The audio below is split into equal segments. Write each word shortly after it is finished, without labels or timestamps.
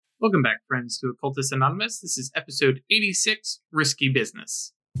Welcome back, friends, to Occultist Anonymous. This is episode 86, Risky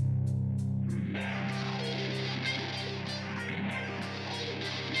Business.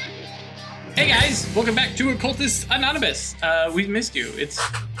 Hey guys, welcome back to Occultist Anonymous. We've missed you. It's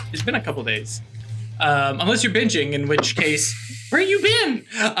been a couple days. Unless you're binging, in which case, where you been?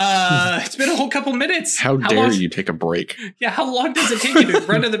 It's been a whole couple minutes. How dare you take a break? Yeah, how long does it take you to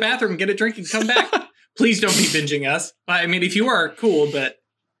run to the bathroom, get a drink, and come back? Please don't be binging us. I mean, if you are, cool, but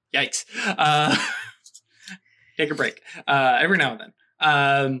yikes. Take a break every now and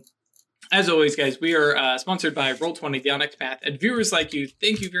then. As always, guys, we are sponsored by Roll20, the Onyx Path, and viewers like you.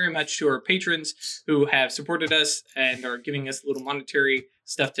 Thank you very much to our patrons who have supported us and are giving us a little monetary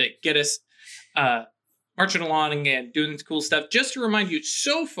stuff to get us marching along and doing cool stuff. Just to remind you,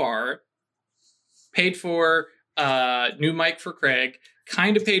 so far, paid for new mic for Craig,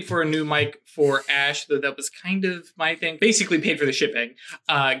 kind of paid for a new mic for Ash, though that was kind of my thing. Basically paid for the shipping.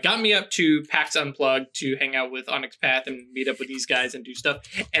 Got me up to PAX Unplugged to hang out with Onyx Path and meet up with these guys and do stuff.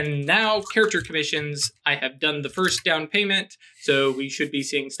 And now character commissions, I have done the first down payment, so we should be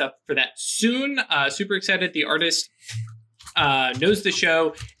seeing stuff for that soon. Super excited. The artist knows the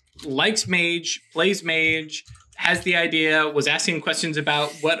show, likes Mage, plays Mage, has the idea, was asking questions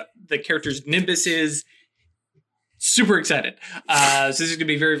about what the character's Nimbus is. Super excited. So this is going to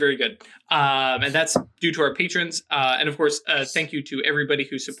be very, very good. And that's due to our patrons. And of course, thank you to everybody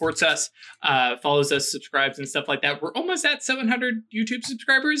who supports us, follows us, subscribes, and stuff like that. We're almost at 700 YouTube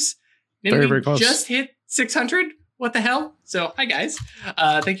subscribers. Very, very close. Just hit 600. What the hell? So, hi, guys.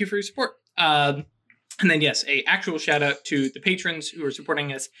 Thank you for your support. And then, yes, a actual shout out to the patrons who are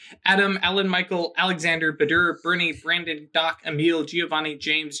supporting us. Adam, Alan, Michael, Alexander, Badur, Bernie, Brandon, Doc, Emil, Giovanni,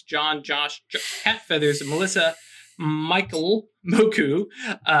 James, John, Josh, Cat Feathers, Melissa, Michael, Moku,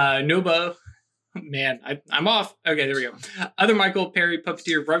 Nobo, man, I'm off. Okay, there we go. Other Michael, Perry,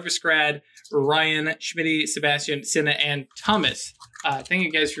 Puppeteer, Rugvisgrad, Ryan, Schmitty, Sebastian, Cinna, and Thomas. Thank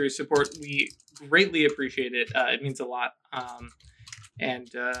you guys for your support. We greatly appreciate it. It means a lot.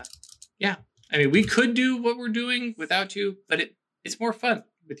 Yeah, I mean, we could do what we're doing without you, but it's more fun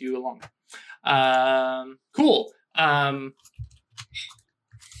with you along. Cool. Hunter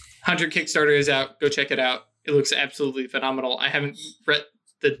Kickstarter is out. Go check it out. It looks absolutely phenomenal. I haven't read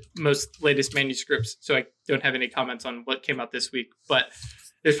the most latest manuscripts, so I don't have any comments on what came out this week. But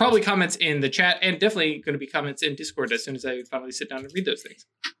there's probably comments in the chat and definitely going to be comments in Discord as soon as I finally sit down and read those things.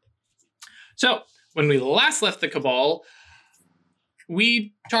 So when we last left the Cabal,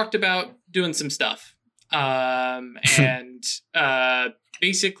 we talked about doing some stuff.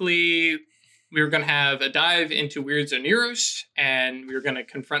 Basically, we were going to have a dive into Weirds Oneros, and we were going to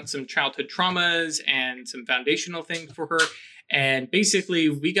confront some childhood traumas and some foundational things for her. And basically,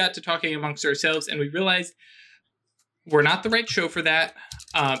 we got to talking amongst ourselves, and we realized we're not the right show for that.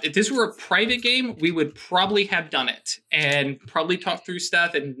 If this were a private game, we would probably have done it and probably talk through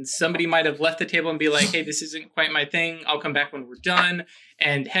stuff, and somebody might have left the table and be like, hey, this isn't quite my thing. I'll come back when we're done.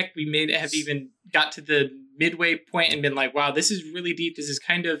 And heck, we may have even got to the midway point and been like, wow, this is really deep. This is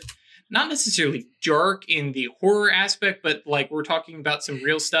kind of not necessarily dark in the horror aspect, but like we're talking about some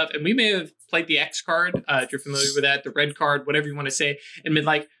real stuff. And we may have played the X card, if you're familiar with that, the red card, whatever you want to say, and been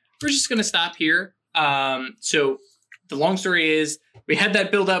like, we're just going to stop here. So the long story is we had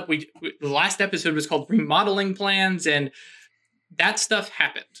that build up. The last episode was called Remodeling Plans, and that stuff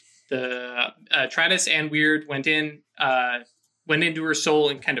happened. The Tratus and Weird went into her soul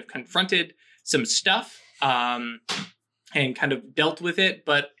and kind of confronted some stuff and kind of dealt with it,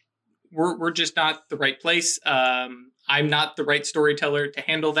 but we're just not the right place. I'm not the right storyteller to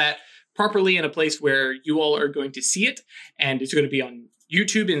handle that properly in a place where you all are going to see it, and it's going to be on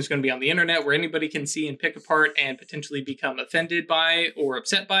YouTube and it's going to be on the internet where anybody can see and pick apart and potentially become offended by or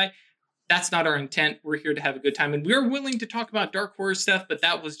upset by. That's not our intent. We're here to have a good time, and we're willing to talk about dark horror stuff, but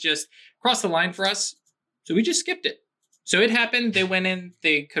that was just cross the line for us, so we just skipped it. So it happened. They went in,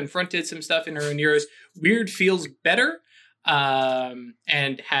 they confronted some stuff in her Oneros. Weird feels better.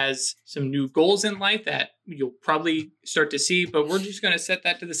 And has some new goals in life that you'll probably start to see, but we're just going to set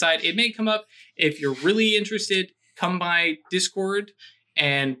that to the side. It may come up. If you're really interested, come by Discord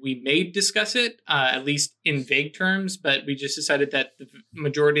and we may discuss it, at least in vague terms, but we just decided that the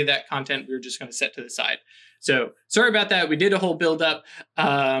majority of that content we were just going to set to the side. So sorry about that. We did a whole build up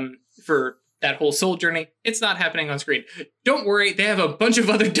for that whole soul journey. It's not happening on screen. Don't worry. They have a bunch of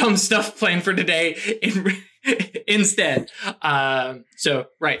other dumb stuff planned for today instead. So,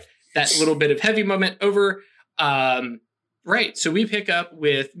 right. That little bit of heavy moment over. Right. So we pick up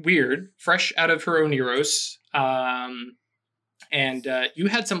with Weird, fresh out of her Oneros. And you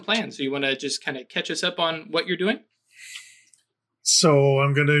had some plans. So you want to just kind of catch us up on what you're doing? So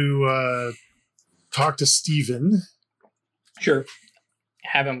I'm going to talk to Steven. Sure.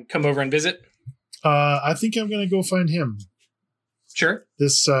 Have him come over and visit. I think I'm going to go find him. Sure.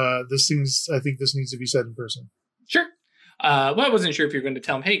 I think this needs to be said in person. Sure. Well, I wasn't sure if you were going to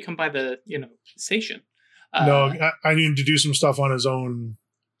tell him, hey, come by the, station. No, I need him to do some stuff on his own.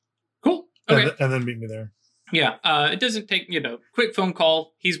 Cool. Okay. And then meet me there. Yeah. It doesn't take, quick phone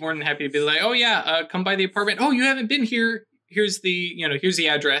call. He's more than happy to be like, oh yeah, come by the apartment. Oh, you haven't been here. Here's the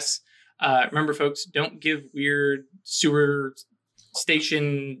address. Remember folks, don't give weird sewer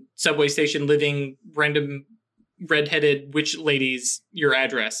station, subway station living random redheaded witch ladies your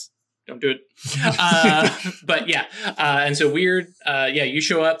address. Don't do it. But yeah. And so weird. You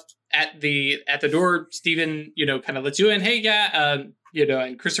show up at the door. Steven, kind of lets you in. Hey, yeah.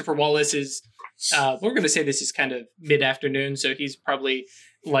 And Christopher Wallace is, we're going to say this is kind of mid-afternoon. So he's probably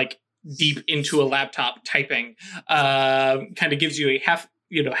like deep into a laptop typing, kind of gives you a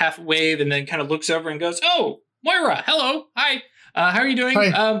half wave and then kind of looks over and goes, oh, Moira, hello. Hi. How are you doing?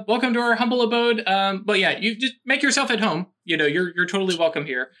 Hi. Welcome to our humble abode. But yeah, you just make yourself at home. You're totally welcome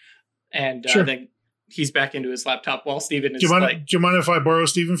here. And sure. Then he's back into his laptop while Steven is do you mind if I borrow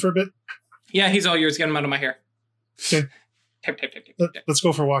Steven for a bit? Yeah, he's all yours. Get him out of my hair. Okay. Tap. Let's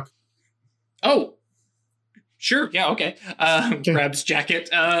go for a walk. Oh, sure. Yeah, okay. Grabs jacket.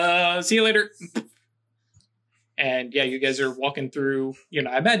 See you later. And yeah, you guys are walking through,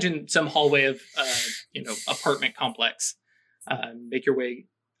 I imagine some hallway of, apartment complex. Make your way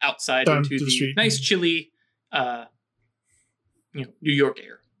outside into the street. Nice, chilly, New York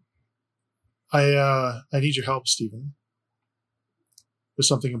air. I need your help, Steven, with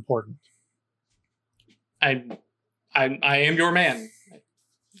something important. I am your man.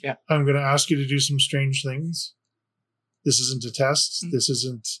 Yeah. I'm going to ask you to do some strange things. This isn't a test. This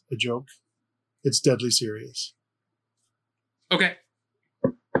isn't a joke. It's deadly serious. Okay.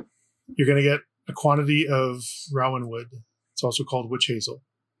 You're going to get a quantity of rowan wood. It's also called witch hazel.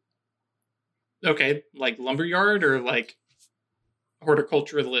 Okay, like lumberyard or like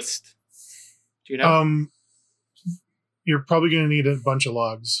horticulturalist? Do you know? You're probably going to need a bunch of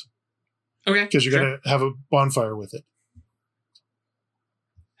logs. Okay. Because you're going to have a bonfire with it.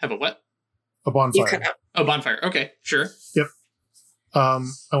 Have a what? A bonfire. A bonfire. Okay, sure. Yep. I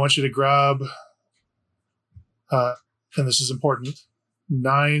want you to grab, and this is important,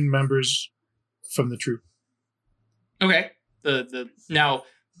 9 members from the troop. Okay. Now,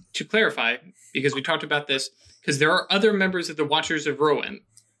 to clarify, because we talked about this, because there are other members of the Watchers of Rowan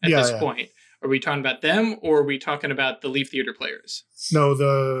at this point. Are we talking about them, or are we talking about the Leaf Theater players? No,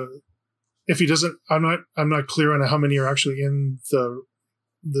 if he doesn't, I'm not clear on how many are actually in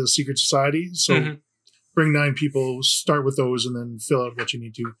the secret society. So bring 9 people, start with those, and then fill out what you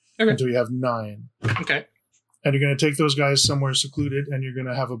need to until you have 9. Okay. And you're going to take those guys somewhere secluded, and you're going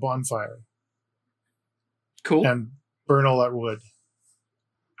to have a bonfire. Cool. And burn all that wood.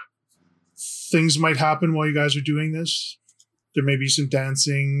 Things might happen while you guys are doing this. There may be some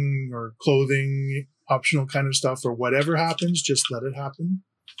dancing or clothing, optional kind of stuff, or whatever happens, just let it happen.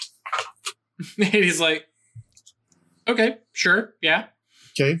 And he's like, okay, sure, yeah.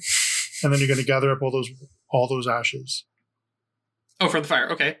 Okay. And then you're going to gather up all those ashes. Oh, for the fire.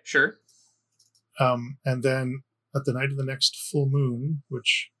 Okay, sure. And then at the night of the next full moon,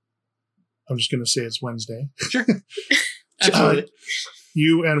 which I'm just going to say it's Wednesday. Sure. Absolutely.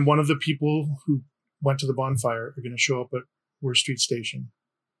 You and one of the people who went to the bonfire are going to show up at Worth Street Station.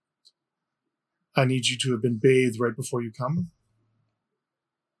 I need you to have been bathed right before you come.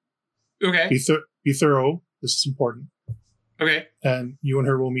 Okay. Be thorough. This is important. Okay. And you and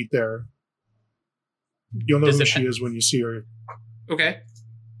her will meet there. You'll know who she is when you see her. Okay.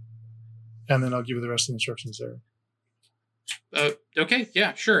 And then I'll give you the rest of the instructions there. Okay,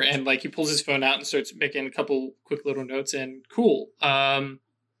 yeah, sure. And like he pulls his phone out and starts making a couple quick little notes and cool.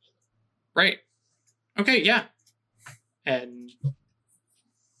 Right. Okay, yeah. And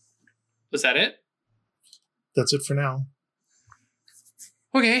was that it? That's it for now.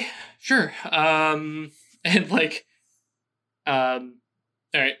 Okay, sure. And like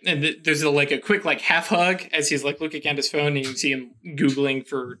all right, and there's a quick half hug as he's looking at his phone, and you can see him Googling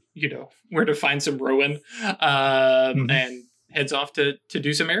for where to find some Rowan, and heads off to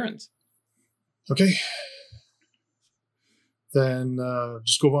do some errands. Okay. Then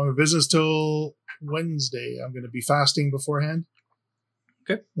just go about my business till Wednesday. I'm going to be fasting beforehand.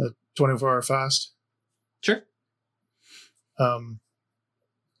 Okay. A 24-hour fast. Sure. And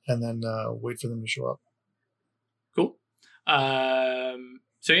then wait for them to show up. Cool.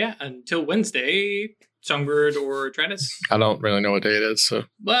 So yeah, until Wednesday, Songbird or Travis? I don't really know what day it is, so.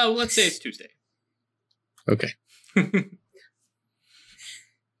 Well, let's say it's Tuesday. Okay.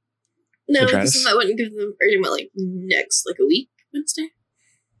 No, because I wouldn't give them. Are you about like next, like a week, Wednesday?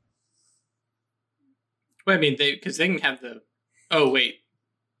 Well, I mean, because they can have the. Oh wait,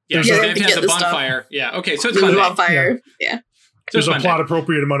 yeah, There's they have to have the bonfire. Stuff. Yeah, okay, so it's the Monday. Bonfire, yeah. So there's a plot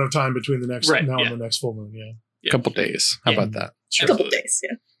appropriate amount of time between the next and the next full moon. Yeah, a couple days. How about that? Sure. A couple days.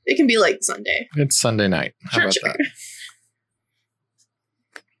 Yeah, it can be like Sunday. It's Sunday night. How about that?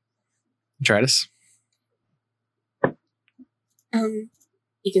 Tridus?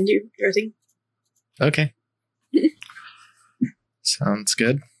 You can do your thing. Okay. Sounds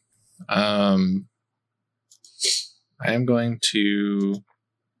good. I am going to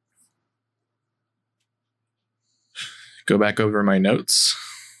go back over my notes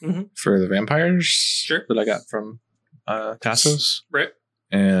for the vampires that I got from Tassos. Right.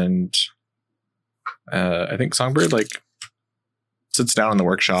 And I think Songbird sits down in the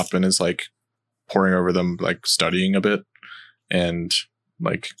workshop and is poring over them, studying a bit and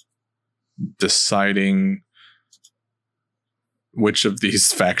deciding which of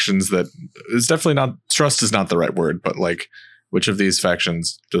these factions that is definitely not, trust is not the right word, but which of these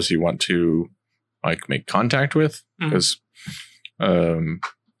factions does he want to make contact with? Because there's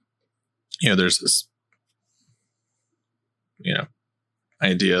this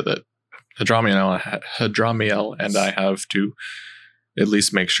idea that Hadramiel and I have to at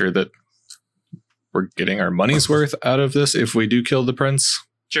least make sure that we're getting our money's worth out of this if we do kill the prince,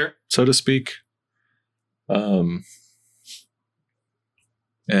 so to speak. And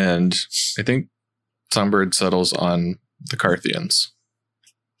I think Songbird settles on the Carthians.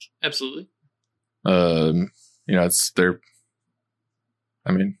 Absolutely. It's their.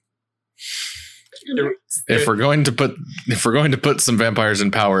 I mean, if we're going to put some vampires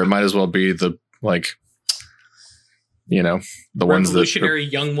in power, it might as well be the the ones that revolutionary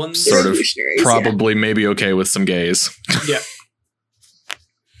young ones, sort of probably maybe okay with some gays. Yeah.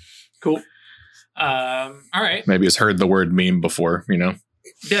 Cool. All right. Maybe has heard the word meme before,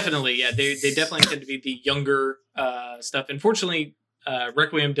 Definitely, yeah. They definitely tend to be the younger stuff. Unfortunately,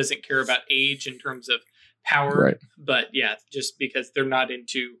 Requiem doesn't care about age in terms of power, right. But yeah, just because they're not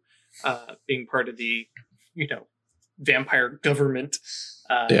into being part of the vampire government.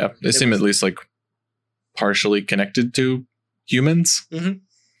 They seem at least partially connected to humans,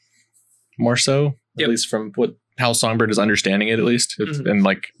 more so, at least from how Songbird is understanding it, at least, and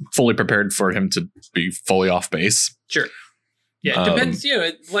fully prepared for him to be fully off base. Sure. Yeah, it depends.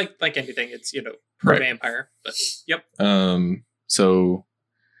 Like anything, it's per vampire. But yep. So,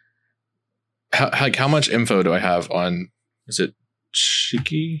 how much info do I have on? Is it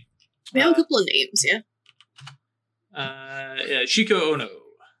Shiki? We have a couple of names. Yeah. Shiko Ono.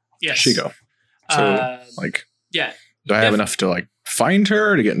 Yes. Shiko. So, yeah. Do I have enough to find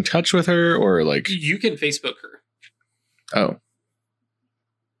her, to get in touch with her, or you can Facebook her. Oh.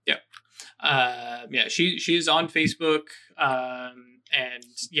 Yeah. Yeah. She is on Facebook. And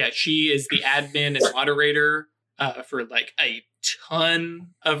yeah, she is the admin and moderator for a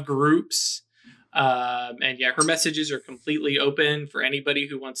ton of groups. And yeah, her messages are completely open for anybody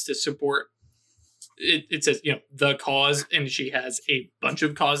who wants to support. It says, the cause, and she has a bunch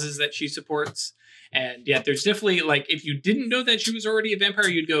of causes that she supports. And yeah, there's definitely if you didn't know that she was already a vampire,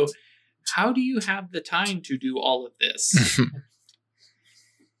 you'd go, how do you have the time to do all of this?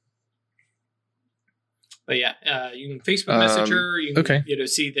 But yeah, you can Facebook message her. You can,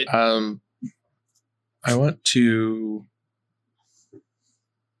 see that. I want to.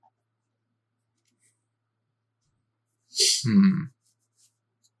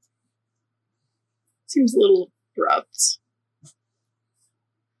 Seems a little abrupt.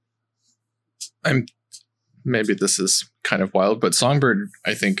 Maybe this is kind of wild, but Songbird,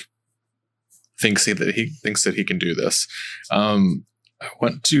 I think, thinks that he can do this. I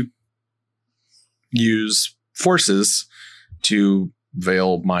want to use forces to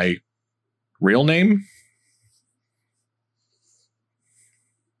veil my real name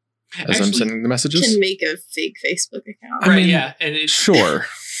as I'm sending the messages. Can make a fake Facebook account, right? Yeah, and sure.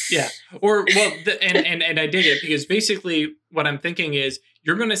 Yeah, or and I dig it because basically what I'm thinking is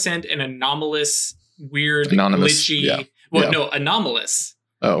you're going to send an anomalous, weird, glitchy. Yeah. Well, no, anomalous.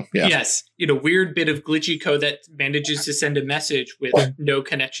 Oh, yeah. Yes, weird bit of glitchy code that manages to send a message with no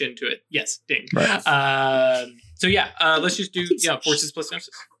connection to it. Yes, ding. Right. So yeah, let's just do forces plus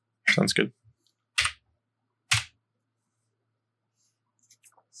gnosis. Sounds good.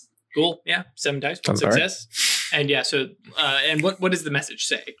 Cool. Yeah, 7 dice, one success. Right. And yeah, so and what does the message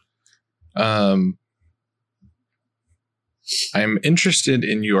say? I'm interested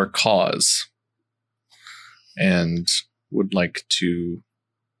in your cause and would like to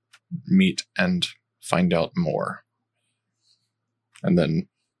meet and find out more. And then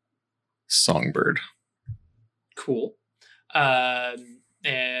Songbird. Cool. And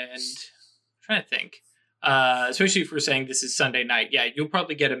I'm trying to think. Especially if we're saying this is Sunday night. Yeah, you'll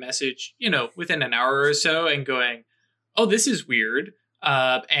probably get a message, within an hour or so and going, oh, this is weird.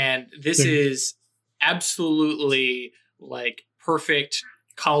 And this is absolutely like perfect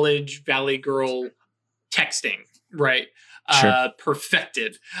college Valley Girl texting, right? Sure.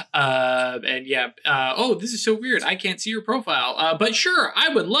 Perfected. And yeah, oh, this is so weird. I can't see your profile. But sure, I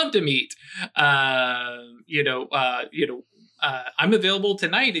would love to meet. I'm available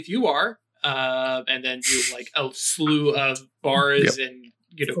tonight if you are. And then do like a slew of bars and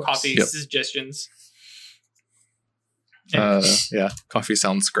coffee suggestions. Yeah, coffee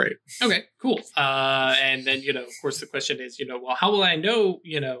sounds great. Okay, cool. And then of course the question is, well, how will I know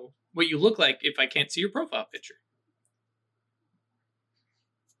what you look like if I can't see your profile picture?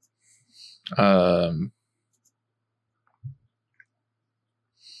 Do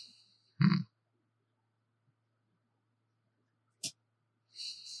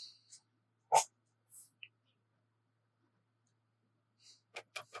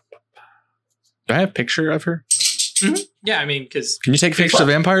I have a picture of her? Mm-hmm. Yeah, I mean, because... Can you take pictures of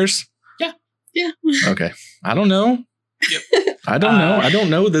vampires? Yeah. Okay. I don't know. Yep. I don't know. I don't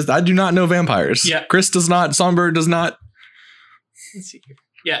know this. I do not know vampires. Yeah. Chris does not. Songbird does not. Let's see here.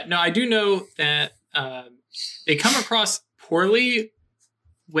 Yeah, no, I do know that they come across poorly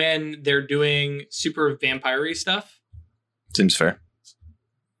when they're doing super vampire-y stuff. Seems fair.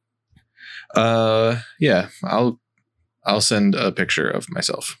 Yeah, I'll send a picture of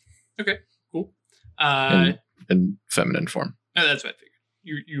myself. Okay, cool. In feminine form. Oh, that's what I figured.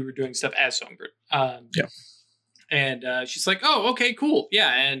 You were doing stuff as Songbird. Yeah. And she's like, oh, okay, cool.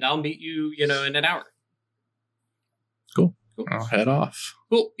 Yeah, and I'll meet you, in an hour. Cool. I'll head off.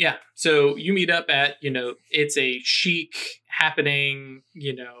 Cool. Yeah. So you meet up at, it's a chic happening,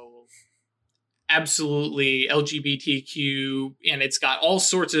 absolutely LGBTQ, and it's got all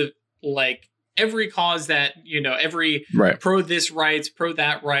sorts of like every cause that, every right. pro this rights, pro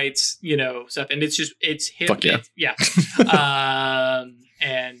that rights, stuff. And it's hip. Fuck yeah.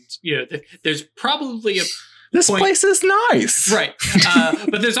 And, there's probably a This place is nice. Right.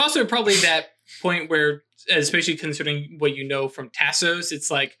 But there's also probably that point where, especially considering what you know from Tassos, it's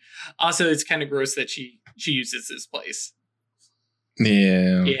like, also it's kind of gross that she uses this place.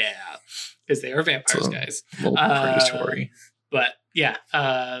 Yeah. Yeah. Because they are vampires, guys. A little predatory. But yeah.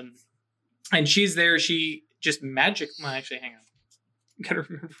 And she's there. She just well, actually, hang on. I gotta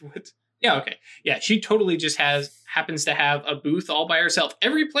remember what. Yeah, okay. Yeah, she totally just happens to have a booth all by herself.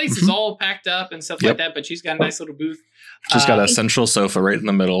 Every place is all packed up and stuff like that, but she's got a nice little booth. She's got a central sofa right in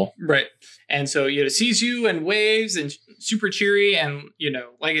the middle. Right. And so, sees you and waves and super cheery. And,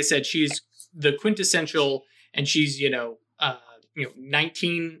 like I said, she's the quintessential, and she's,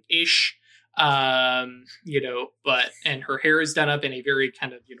 19-ish, but, and her hair is done up in a very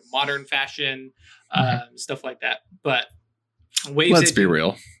kind of, modern fashion, stuff like that. But waves. Let's be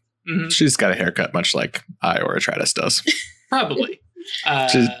real. Mm-hmm. She's got a haircut much like Iora Tratus does. Probably.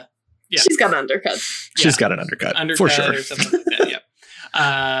 She's got an undercut. She's got an undercut for sure. Or something like that,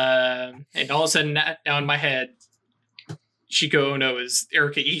 yeah. And all of a sudden, now in my head, Shiko Ono is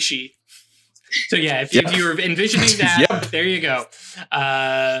Erika Ishii. So yeah, if you were envisioning that, there you go.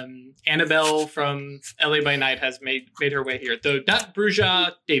 Annabelle from LA by Night has made her way here, though not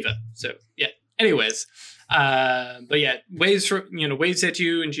Bruja Deva. So yeah. Anyways. But yeah, waves at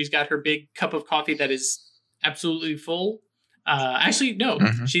you, and she's got her big cup of coffee that is absolutely full. Actually, no,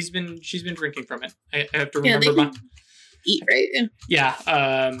 she's been drinking from it. I have to remember. They can eat, right?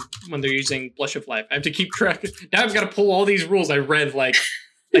 Yeah. When they're using Blush of Life, I have to keep track. Now I've got to pull all these rules I read like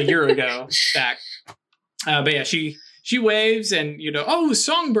a year ago back. But yeah, she waves, and oh,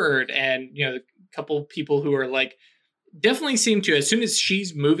 Songbird, and a couple people who are like. Definitely seem to, as soon as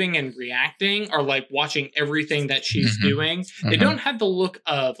she's moving and reacting, are like watching everything that she's doing. They don't have the look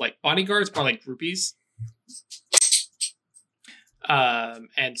of like bodyguards, more like groupies.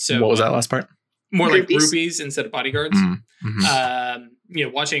 And so what was that last part? More like groupies instead of bodyguards.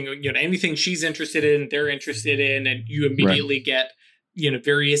 Watching anything she's interested in, they're interested in, and you immediately get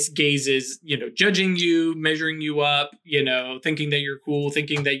various gazes, judging you, measuring you up, thinking that you're cool,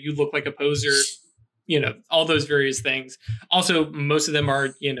 thinking that you look like a poser. All those various things. Also, most of them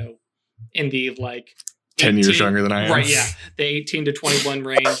are, in the like 10 years younger than I am. Right, yeah. The 18 to 21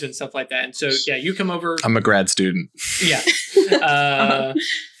 range and stuff like that. And so, yeah, you come over. I'm a grad student. Yeah.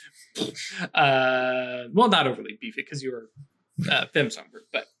 Well, not overly beefy because you were femme songbird.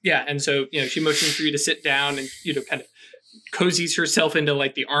 But yeah, and so, she motions for you to sit down and, kind of cozies herself into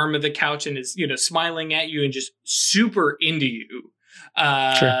like the arm of the couch and is, smiling at you and just super into you.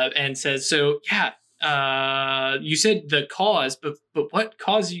 and says, "So yeah, you said the cause, but what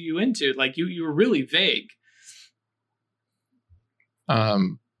caused you into? Like you were really vague."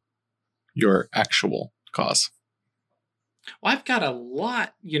 Your actual cause. Well, I've got a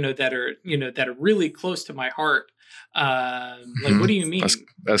lot, that are really close to my heart. Like, what do you mean?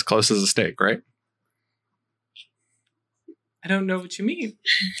 As close as a steak, right? I don't know what you mean.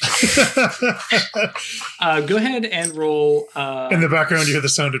 Go ahead and roll. In the background, you hear the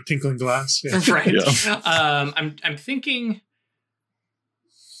sound of tinkling glass. Yeah. Right. Yeah. I'm thinking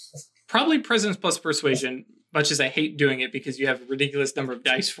probably presence plus persuasion. Much as I hate doing it because you have a ridiculous number of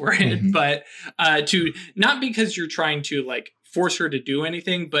dice for it, but to not because you're trying to like force her to do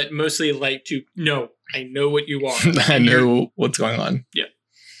anything, but mostly like I know what you are. I know what's going on. Yeah.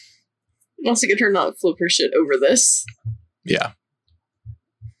 Also get her not flip her shit over this. Yeah.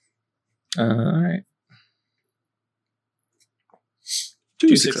 All right.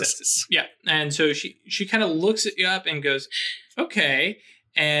 Two successes. Yeah. And so she kind of looks at you up and goes, okay.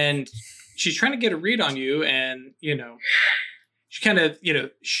 And she's trying to get a read on you, and she kind of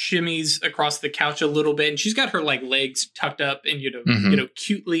shimmies across the couch a little bit, and she's got her like legs tucked up and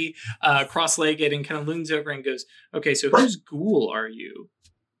cutely cross-legged, and kind of leans over and goes, okay, so whose ghoul are you?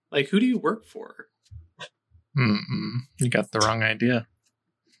 Like, who do you work for? You got the wrong idea.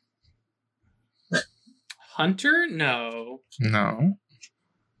 Hunter? No.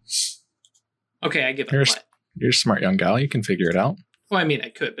 Okay, I give up. You're a smart young gal. You can figure it out. Well, I mean, I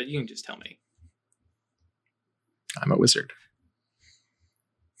could, but you can just tell me. I'm a wizard.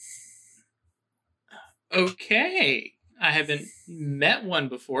 Okay, I haven't met one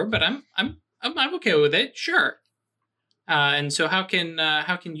before, but I'm okay with it. Sure. And so, how can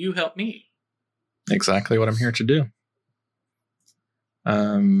you help me? Exactly what I'm here to do.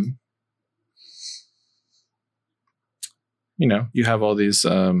 You have all these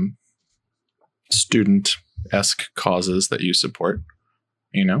student-esque causes that you support.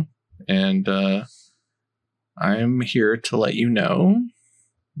 And I'm here to let you know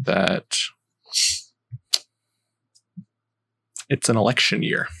that it's an election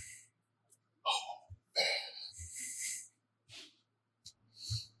year.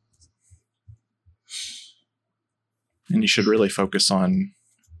 And you should really focus on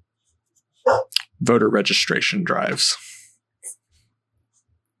voter registration drives.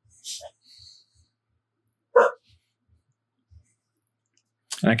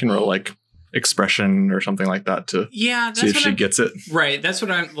 And I can roll like expression or something like that to see if she gets it. Right. That's what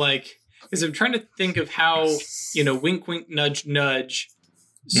I'm like, because I'm trying to think of how, wink, wink, nudge, nudge,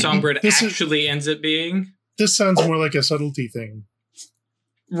 Songbird actually ends up being. This sounds more like a subtlety thing.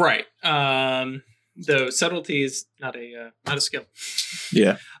 Right. Though subtlety is not a skill.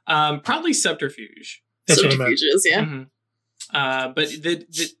 Yeah. Probably subterfuge. That's Subterfuges, yeah. Mm-hmm. But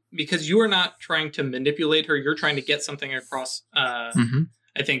because you are not trying to manipulate her, you're trying to get something across.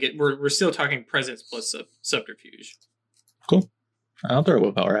 I think we're still talking presence plus subterfuge. Cool. I'll throw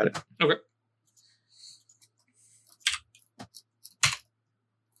willpower at it. Okay.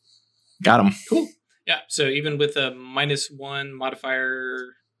 Got him. Cool. Yeah. So even with a -1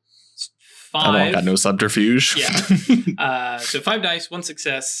 modifier, 5. I don't got no subterfuge. Yeah. So 5 dice, 1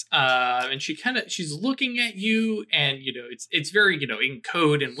 success. And she's looking at you, and it's very in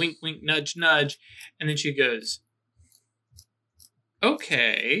code and wink, wink, nudge, nudge, and then she goes,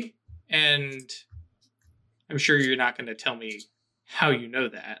 okay, and I'm sure you're not going to tell me how you know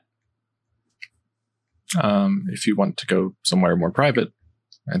that. If you want to go somewhere more private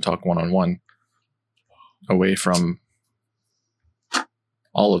and talk one-on-one, away from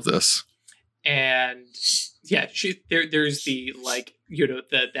all of this. And yeah, there's the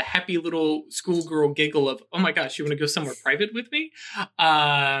the happy little schoolgirl giggle of, oh my gosh, you want to go somewhere private with me?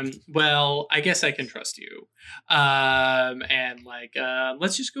 Well, I guess I can trust you. And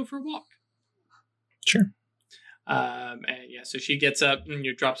let's just go for a walk. Sure. And yeah, so she gets up and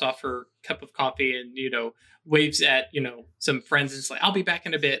drops off her cup of coffee and waves at some friends and it's like, I'll be back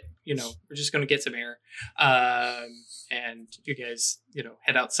in a bit. We're just going to get some air. And you guys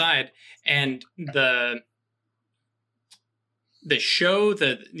head outside, and the show,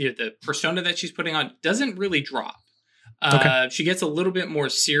 the persona that she's putting on doesn't really drop. Okay. She gets a little bit more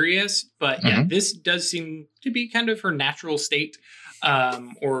serious, but yeah, this does seem to be kind of her natural state,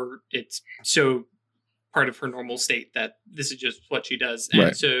 or it's so part of her normal state that this is just what she does.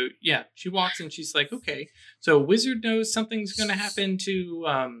 And so, yeah, she walks and she's like, okay, so Wizard knows something's going to happen to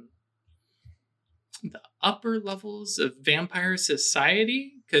the upper levels of vampire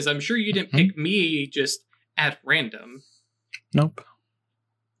society, because I'm sure you didn't pick me just at random. Nope.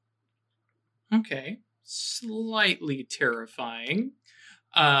 Okay. slightly terrifying.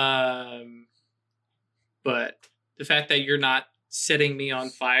 But the fact that you're not setting me on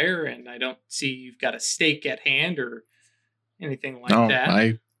fire and I don't see you've got a stake at hand or anything like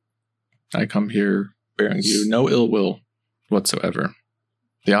that. I come here bearing you no ill will whatsoever.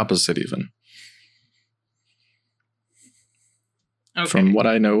 The opposite even. Okay. From what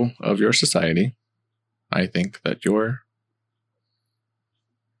I know of your society, I think that your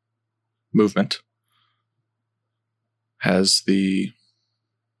movement has the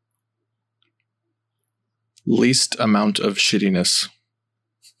least amount of shittiness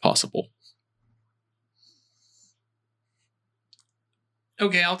possible.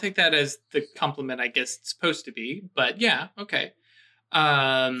 Okay, I'll take that as the compliment I guess it's supposed to be. But yeah, okay.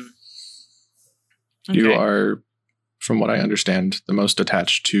 Okay. You are, from what I understand, the most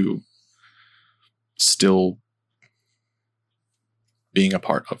attached to still being a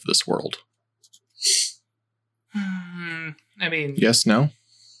part of this world. I mean... Yes, no?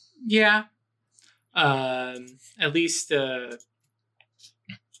 Yeah. At least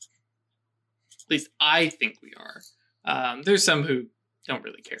I think we are. There's some who don't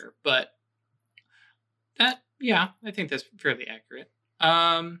really care, but that, yeah, I think that's fairly accurate.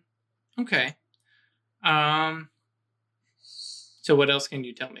 Okay. So what else can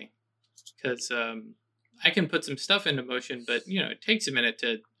you tell me? Because I can put some stuff into motion, but it takes a minute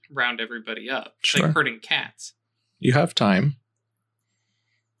to round everybody up. It's Sure. like herding cats. You have time.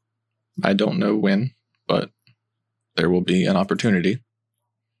 I don't know when, but there will be an opportunity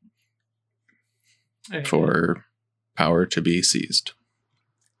for power to be seized.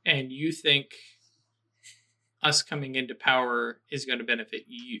 And you think us coming into power is going to benefit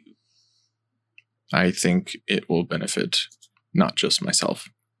you? I think it will benefit not just myself,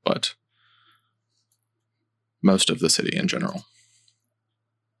 but most of the city in general.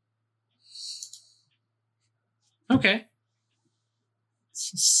 Okay.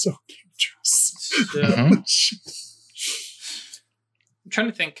 This is so dangerous. So, Mhm. I'm trying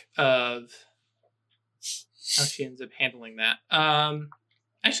to think of how she ends up handling that.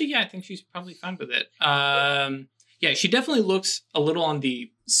 Actually, yeah, I think she's probably fine with it. Yeah, she definitely looks a little on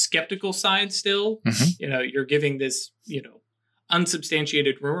the skeptical side still. Mhm. You're giving this,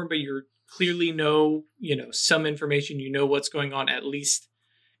 unsubstantiated rumor, but you clearly know, some information, what's going on at least.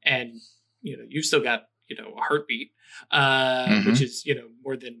 And, you've still got, a heartbeat, which is,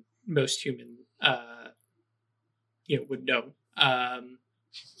 more than most human, would know.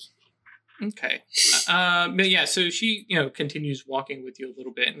 Okay. But yeah, so she, continues walking with you a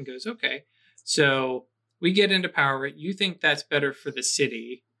little bit and goes, okay, so we get into power. You think that's better for the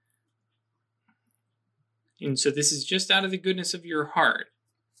city. And so this is just out of the goodness of your heart.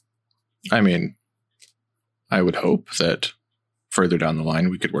 I mean, I would hope that further down the line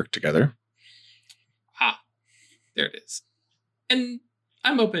we could work together. There it is. And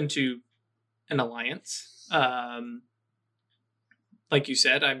I'm open to an alliance. Like you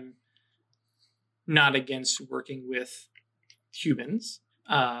said, I'm not against working with humans.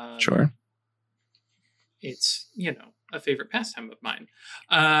 Sure. It's, a favorite pastime of mine.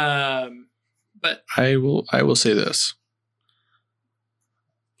 But I will say this.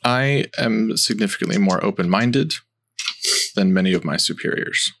 I am significantly more open-minded than many of my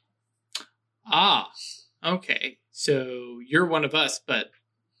superiors. Okay. So you're one of us, but,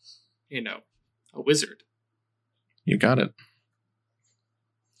 a wizard. You got it.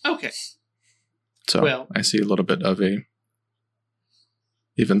 Okay. So Well- I see a little bit of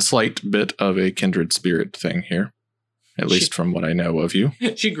even slight bit of a kindred spirit thing here. At least from what I know of you.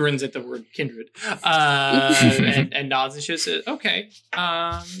 She grins at the word kindred and nods and she says, okay,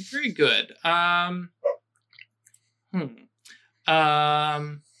 very good.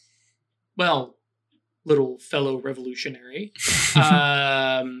 Well, little fellow revolutionary,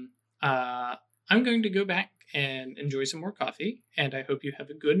 I'm going to go back and enjoy some more coffee, and I hope you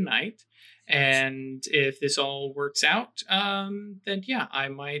have a good night. And if this all works out, then yeah, I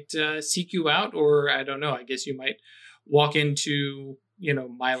might seek you out, or I don't know, I guess you might walk into,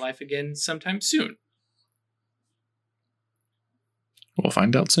 my life again sometime soon. We'll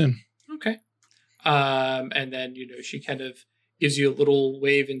find out soon. Okay. And then, she kind of gives you a little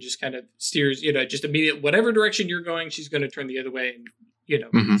wave and just kind of steers, just immediate, whatever direction you're going, she's going to turn the other way and,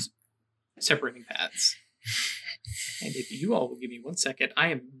 separating paths. And if you all will give me 1 second, I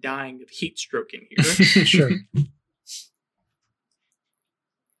am dying of heat stroke in here. Sure.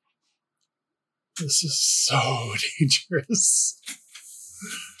 This is so dangerous.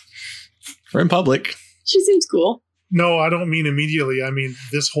 We're in public. She seems cool. No, I don't mean immediately. I mean,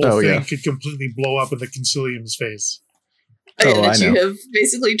 this whole thing yeah. could completely blow up in the Concilium's face. That you have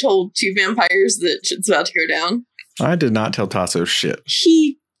basically told two vampires that shit's about to go down. I did not tell Tasso shit.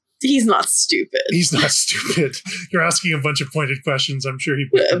 He's not stupid. He's not stupid. You're asking a bunch of pointed questions. I'm sure he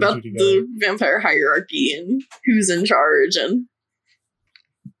put about the vampire hierarchy and who's in charge and.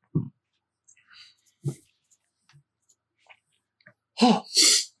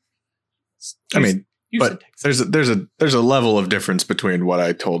 I mean, but there's a level of difference between what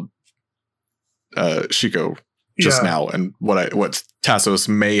I told Shiko just now and what Tassos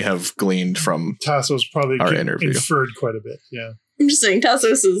may have gleaned from Tassos probably our interview. Inferred quite a bit. Yeah, I'm just saying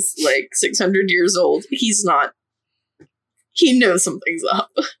Tassos is like 600 years old. He's not. He knows something's up.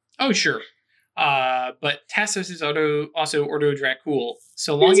 Oh sure, but Tassos is also Ordo Dracul.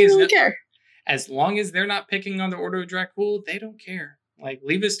 So long he as doesn't really care. As long as they're not picking on the Ordo Dracul, they don't care. Like,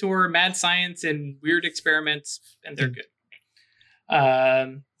 leave us to our mad science and weird experiments, and they're good.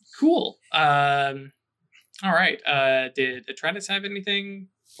 Cool. All right. Did Atratus have anything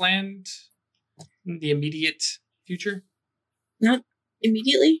planned in the immediate future? Not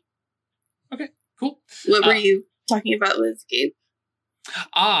immediately. Okay, cool. What were you talking about with Gabe?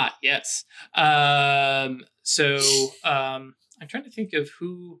 Yes. So I'm trying to think of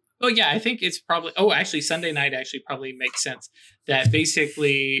who... Oh, yeah, I think it's probably... Oh, actually, Sunday night actually probably makes sense. That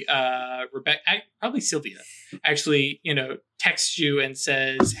basically, Rebecca... Probably Sylvia actually, texts you and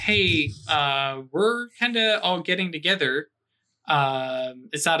says, hey, we're kind of all getting together.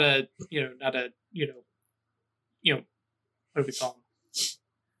 It's not a, what do we call them?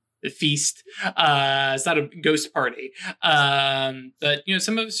 The feast. It's not a ghost party. But,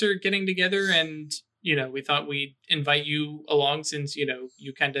 some of us are getting together and... we thought we'd invite you along since, you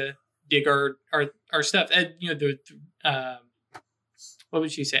kind of dig our stuff. And, what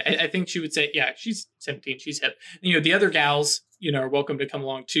would she say? I think she would say, yeah, she's 17. She's hip. The other gals, are welcome to come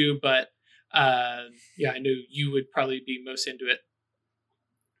along too. But, I knew you would probably be most into it.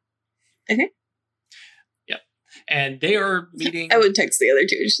 Okay. Yep. And they are meeting. I would text the other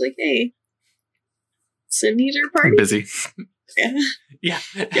two. Just like, hey, Sin-Eater party? I'm busy. Yeah.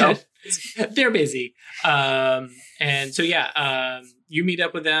 They're busy. And so, you meet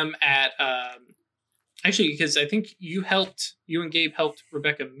up with them at, actually, because I think you and Gabe helped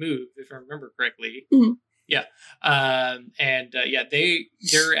Rebecca move, if I remember correctly. Mm-hmm. Yeah.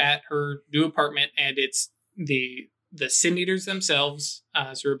 They're at her new apartment, and it's the Sin-Eaters themselves.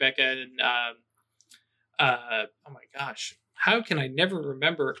 So Rebecca and, oh my gosh, how can I never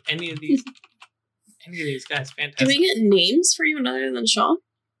remember any of these guys? Fantastic. Can we get names for anyone other than Sean?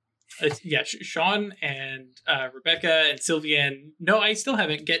 Sean and Rebecca and Sylvia and no, I still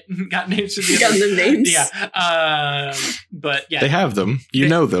haven't got names for the got the names. Yeah, but yeah, they have them. You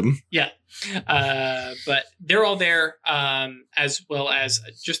know them. Yeah, but they're all there, as well as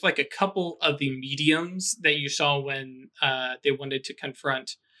just like a couple of the mediums that you saw when they wanted to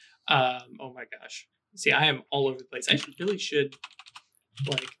confront. Oh my gosh! See, I am all over the place. I really should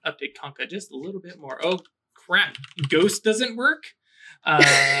update Conca just a little bit more. Oh crap! Ghost doesn't work. Oh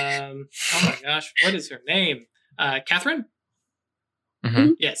my gosh, what is her name? Catherine?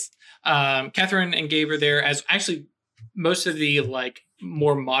 Mm-hmm. Yes. Catherine and Gabe are there as actually most of the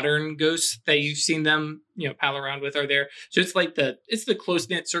more modern ghosts that you've seen them, pal around with are there. So it's it's the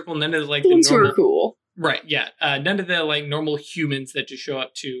close-knit circle, none of the ones the normal, who are cool. Right, yeah. None of the normal humans that just show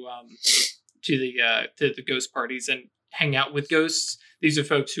up to the ghost parties and hang out with ghosts. These are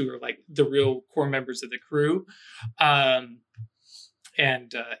folks who are the real core members of the crew.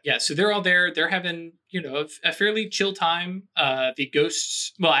 So they're all there. They're having, a fairly chill time. The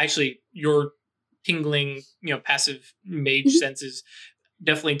ghosts, well, actually, your tingling, passive mage senses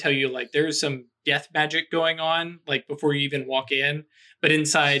definitely tell you there's some death magic going on, before you even walk in. But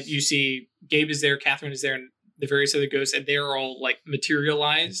inside, you see Gabe is there, Catherine is there, and the various other ghosts, and they're all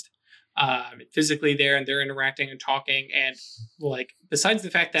materialized, physically there, and they're interacting and talking. And besides the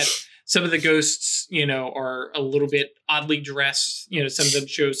fact that some of the ghosts, are a little bit oddly dressed. Some of them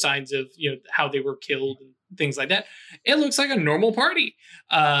show signs of, how they were killed and things like that. It looks like a normal party.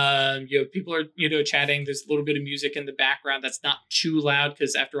 People are, chatting. There's a little bit of music in the background that's not too loud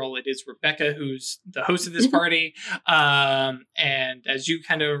because, after all, it is Rebecca who's the host of this party. And as you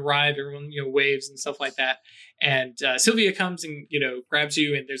kind of arrive, everyone, waves and stuff like that. And Sylvia comes and, grabs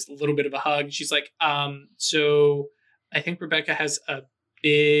you, and there's a little bit of a hug. She's like, so I think Rebecca has a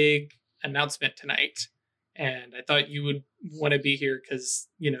big announcement tonight, and I thought you would want to be here because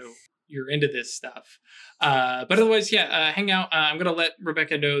you're into this stuff, but otherwise hang out. I'm gonna let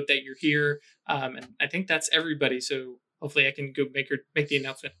Rebecca know that you're here, and I think that's everybody, so hopefully I can go make the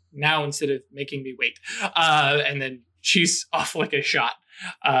announcement now instead of making me wait. And then she's off like a shot.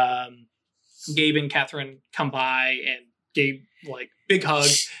 Gabe and Catherine come by, and Gabe like big hug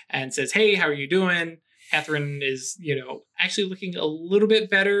and says, "Hey, how are you doing?" Catherine is, actually looking a little bit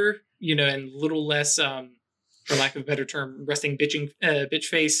better, and a little less, for lack of a better term, resting bitch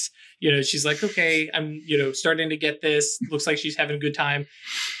face. She's like, okay, I'm, starting to get this. Looks like she's having a good time.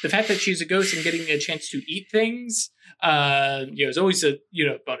 The fact that she's a ghost and getting a chance to eat things, is always a,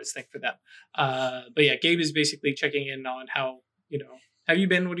 bonus thing for them. But yeah, Gabe is basically checking in on how, have you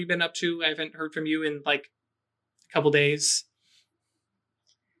been? What have you been up to? I haven't heard from you in like a couple days.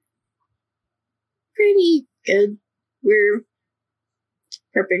 Pretty good. We're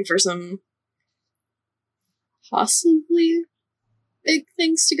prepping for some possibly big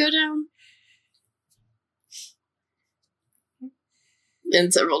things to go down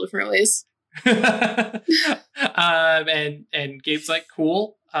in several different ways. And Gabe's like,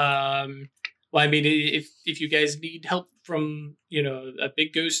 cool. Well, I mean, if you guys need help from a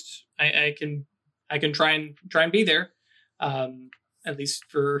big ghost, I can try and be there, at least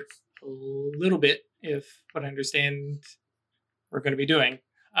for a little bit, if what I understand we're going to be doing.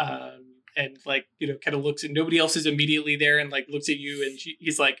 And like, kind of looks, and nobody else is immediately there, and like looks at you, and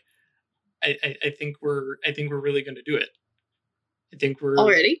he's like, I think we're really going to do it. I think we're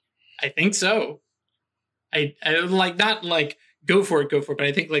already. I think so. I like, not like go for it, but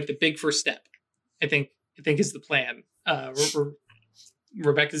I think like the big first step, I think is the plan.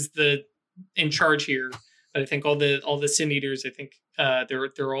 Rebecca's in charge here, but I think all the Sin Eaters, I think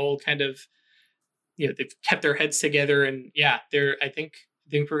they're all kind of, they've kept their heads together, and yeah, I think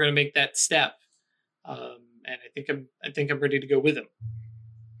we're gonna make that step, and I think I'm ready to go with them.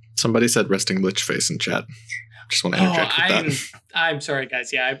 Somebody said resting lich face in chat. Just want to interject with that. I'm sorry,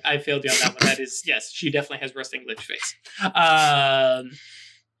 guys. Yeah, I failed you on that one. That is, yes, she definitely has resting lich face. But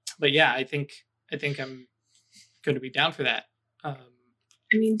yeah, I think I'm going to be down for that. I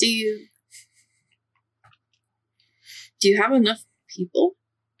mean, do you have enough people?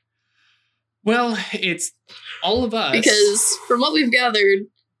 Well, it's all of us. Because from what we've gathered,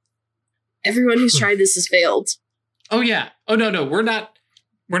 everyone who's tried this has failed. Oh yeah. Oh no, we're not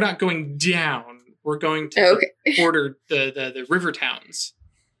going down. We're going to order the river towns,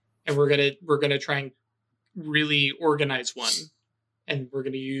 and we're gonna try and really organize one, and we're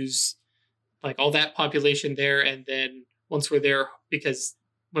gonna use like all that population there, and then once we're there, because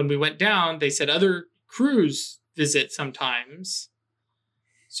when we went down, they said other crews visit sometimes,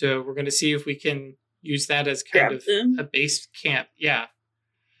 so we're gonna see if we can use that as kind of a base camp. Yeah,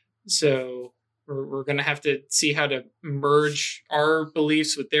 so. We're going to have to see how to merge our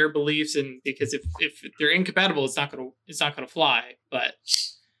beliefs with their beliefs, and because if they're incompatible, it's not going to fly. But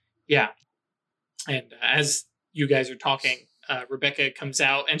yeah, and as you guys are talking, Rebecca comes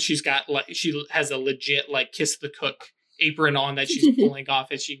out, and she has a legit like kiss the cook apron on that she's pulling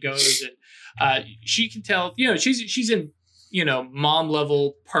off as she goes, and she can tell she's in mom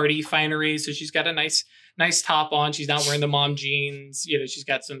level party finery, so she's got a nice top on. She's not wearing the mom jeans. She's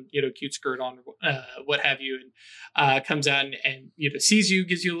got some cute skirt on, what have you, and comes out and sees you,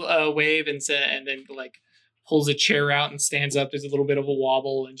 gives you a wave, and then like pulls a chair out and stands up. There's a little bit of a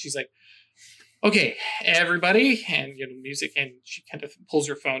wobble, and she's like, "Okay, everybody," and music, and she kind of pulls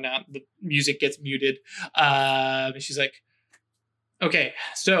her phone out. The music gets muted. And she's like, "Okay,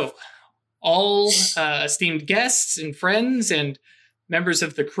 so all esteemed guests and friends and members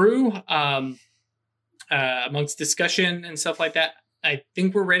of the crew." Amongst discussion and stuff like that, I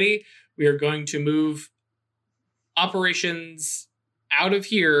think we're ready. We are going to move operations out of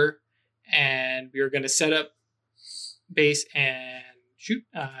here, and we are going to set up base and shoot.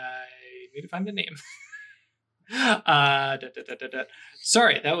 I need to find the name.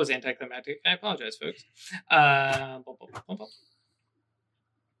 Sorry, that was anticlimactic. I apologize, folks.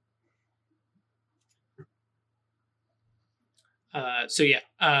 So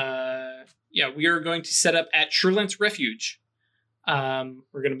yeah, we are going to set up at Sherlent's Refuge. We're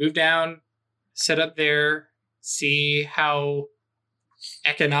going to move down, set up there, see how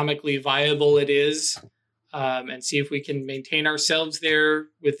economically viable it is, and see if we can maintain ourselves there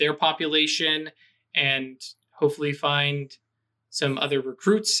with their population, and hopefully find some other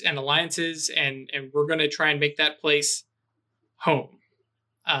recruits and alliances, and we're going to try and make that place home.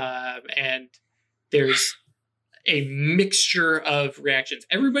 And there's a mixture of reactions.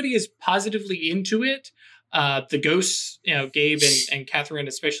 Everybody is positively into it. The ghosts, Gabe and Catherine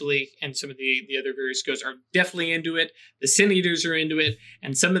especially, and some of the other various ghosts are definitely into it. The Sin Eaters are into it,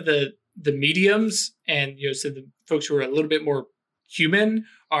 and some of the mediums and so the folks who are a little bit more human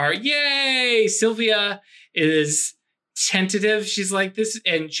are, yay! Sylvia is tentative. She's like this,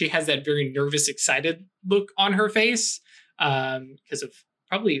 and she has that very nervous, excited look on her face because of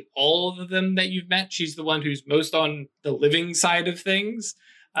probably all of them that you've met. She's the one who's most on the living side of things.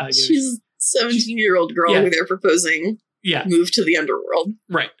 She's a 17-year-old girl who they're proposing move to the underworld.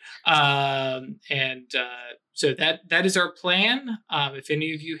 Right. So that is our plan. If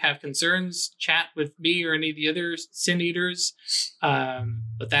any of you have concerns, chat with me or any of the other Sin Eaters.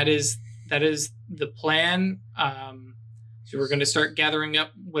 But that is the plan. So we're going to start gathering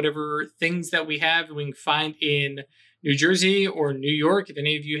up whatever things that we have and we can find in New Jersey or New York. If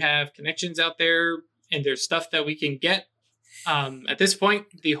any of you have connections out there and there's stuff that we can get. At this point,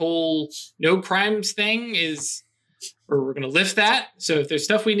 the whole no crimes thing is, or we're going to lift that. So if there's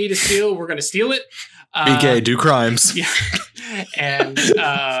stuff we need to steal, we're going to steal it. BK, do crimes. Yeah. And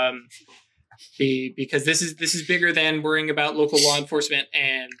because this is bigger than worrying about local law enforcement,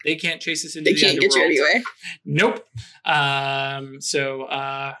 and they can't chase us into the underworld. They can't get you anyway. Nope.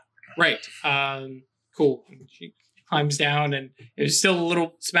 Right. Cool. She climbs down, and there's still a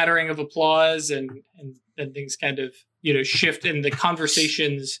little smattering of applause, and then things kind of shift, and the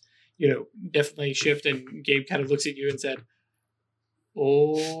conversations definitely shift. And Gabe kind of looks at you and said,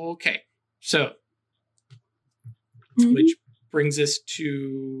 "Okay, so." Which brings us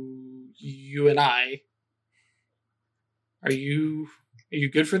to you and I. Are you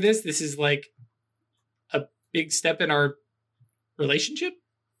good for this? This is like a big step in our relationship.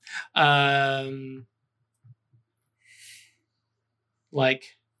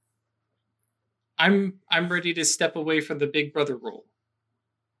 Like I'm ready to step away from the big brother role.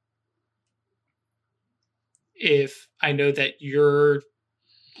 If I know that you're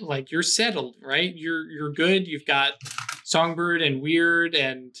settled, right? You're good. You've got Songbird and Weird,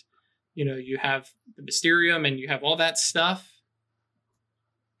 and you have the Mysterium, and you have all that stuff.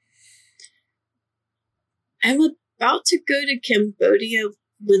 I'm about to go to Cambodia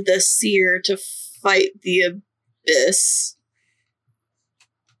with the Seer to fight the Abyss.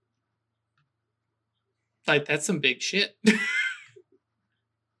 Like, that's some big shit.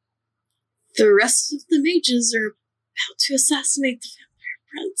 The rest of the mages are about to assassinate the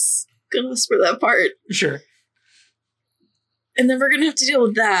Prince. Gonna whisper that part. Sure. And then we're gonna have to deal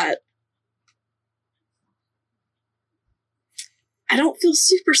with that. I don't feel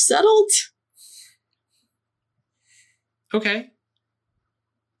super settled. Okay.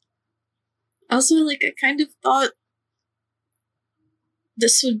 Also, I kind of thought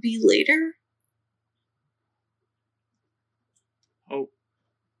this would be later. Oh.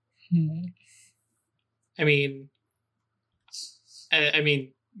 I mean,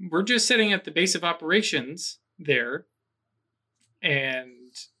 we're just sitting at the base of operations there.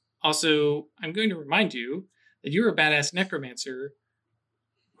 And also, I'm going to remind you that you're a badass necromancer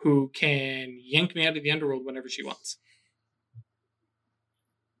who can yank me out of the underworld whenever she wants.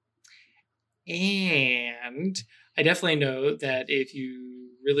 And I definitely know that if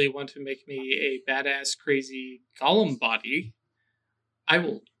you really want to make me a badass, crazy golem body, I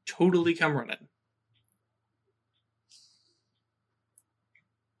will totally come running.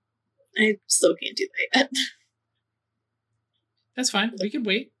 I still can't do that yet. That's fine. We can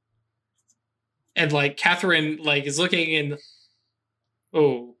wait. And Catherine is looking and,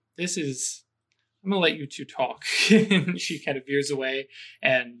 oh, this is, I'm gonna let you two talk. And she kind of veers away,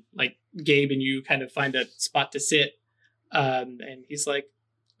 and Gabe and you kind of find a spot to sit. And he's like,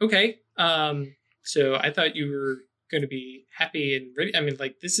 okay. So I thought you were going to be happy and ready. I mean,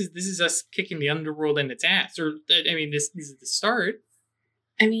 this is us kicking the underworld in its ass. Or this is the start.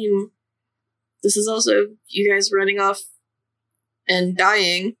 I mean, this is also you guys running off and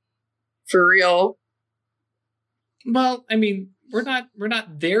dying for real. Well, we're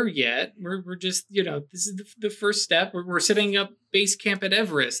not there yet. We're just, this is the first step. We're setting up base camp at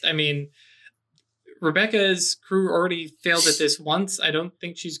Everest. Rebecca's crew already failed at this once. I don't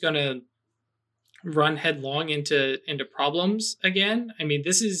think she's gonna run headlong into problems again.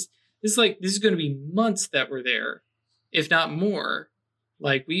 This is going to be months that we're there, if not more.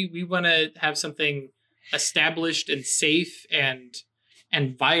 We want to have something established and safe and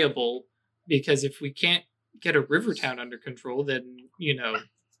viable, because if we can't get a river town under control, then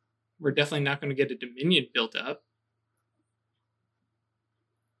we're definitely not going to get a Dominion built up.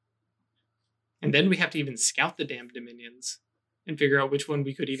 And then we have to even scout the damn Dominions and figure out which one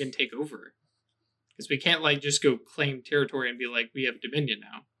we could even take over. Because we can't just go claim territory and be like, we have Dominion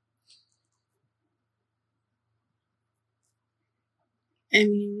now. I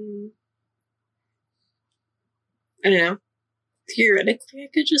don't know. Theoretically, I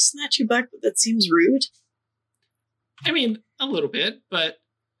could just snatch you back, but that seems rude. A little bit, but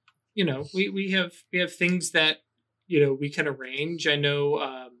we have things that we can arrange. I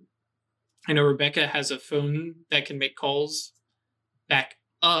know Rebecca has a phone that can make calls back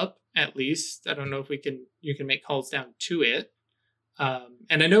up, at least. I don't know if you can make calls down to it.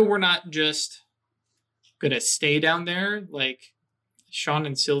 And I know we're not just going to stay down there, like Sean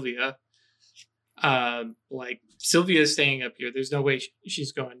and Sylvia. Like Sylvia's staying up here. There's no way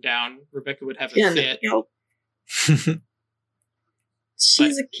she's going down. Rebecca would have a fit. No.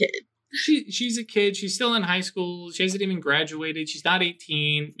 She's a kid. She's a kid. She's still in high school. She hasn't even graduated. She's not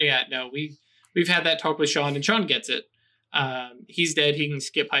 18. Yeah, no, we've had that talk with Sean, and Sean gets it. He's dead. He can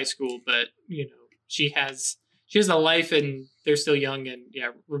skip high school, but she has a life, and they're still young. And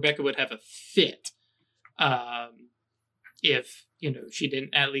yeah, Rebecca would have a fit if she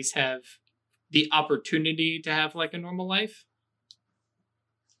didn't at least have the opportunity to have like a normal life.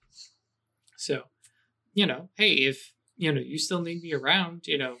 So, hey, if you still need me around,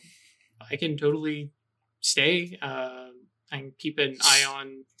 I can totally stay. I can keep an eye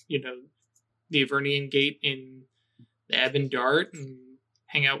on the Avernian Gate in the Ebb and Dart, and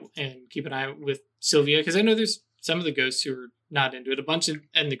hang out and keep an eye with Sylvia, because I know there's some of the ghosts who are not into it. A bunch in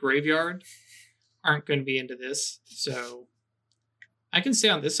the graveyard aren't going to be into this, so I can stay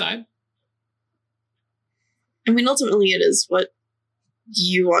on this side. I mean, ultimately, it is what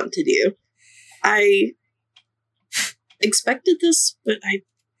you want to do. I expected this, but I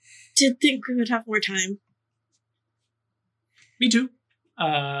did think we would have more time. Me too.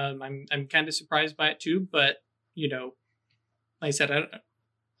 I'm kind of surprised by it too, but like I said, I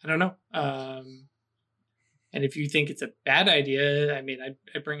don't know. And if you think it's a bad idea, I mean, I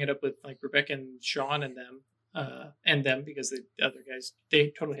bring it up with like Rebecca and Sean and them, because the other guys,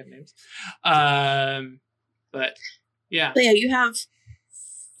 they totally have names. But yeah. But yeah, you have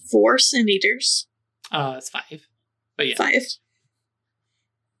 4 Sin Eaters. It's 5. But yeah. 5.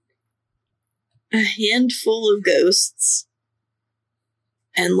 A handful of ghosts.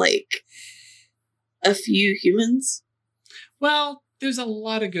 And like a few humans. Well, there's a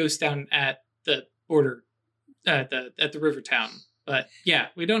lot of ghosts down at the border, at the river town. But yeah,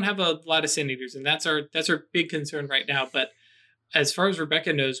 we don't have a lot of Sin Eaters, and that's our big concern right now. But as far as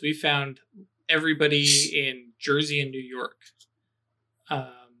Rebecca knows, we found everybody in Jersey and New York, or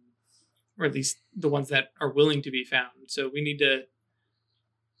at least the ones that are willing to be found. So we need to,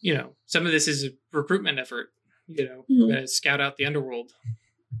 some of this is a recruitment effort. We're going to scout out the underworld.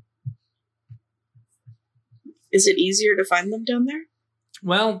 Is it easier to find them down there?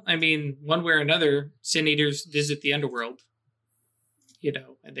 Well, I mean, one way or another, Sin Eaters visit the underworld.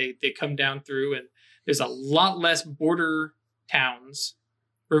 And they come down through, and there's a lot less border towns,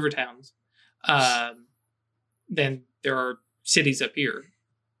 river towns, than there are cities up here.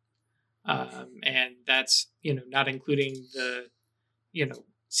 And that's, not including the,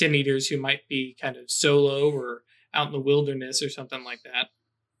 Sin Eaters who might be kind of solo or out in the wilderness or something like that.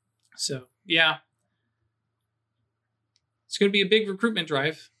 So, yeah. It's going to be a big recruitment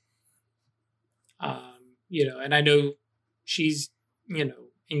drive. And I know she's,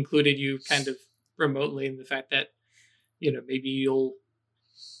 included you kind of remotely in the fact that, maybe you'll,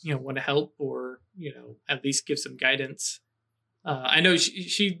 want to help or, at least give some guidance. I know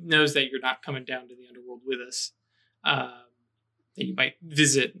she knows that you're not coming down to the underworld with us. That you might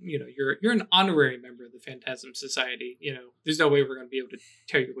visit, you're an honorary member of the Phantasm Society. There's no way we're going to be able to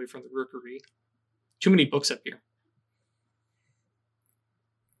tear you away from the Rookery. Too many books up here.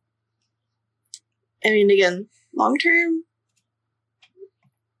 I mean, again, long term,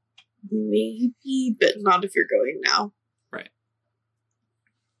 maybe, but not if you're going now. Right.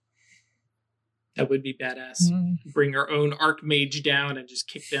 That would be badass. Bring our own Archmage down and just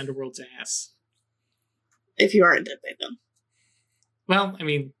kick the underworld's ass. If you aren't dead by then. Well, I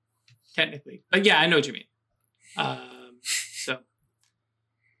mean, technically. But yeah, I know what you mean. So.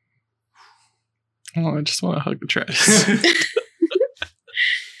 Oh, I just want to hug the trash.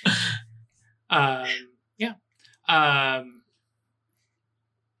 Yeah. I'm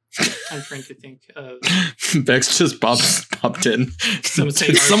trying to think of. Vex just popped in.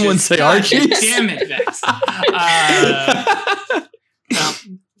 Did someone say Archie? Damn it, Vex.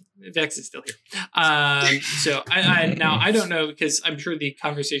 Vex is still here. So I don't know, because I'm sure the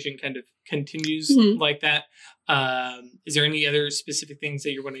conversation kind of continues like that. Is there any other specific things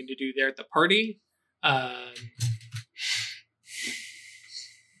that you're wanting to do there at the party? I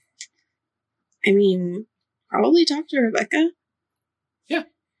mean, probably talk to Rebecca. Yeah.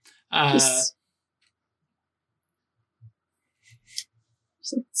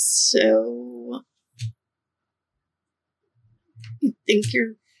 So, you think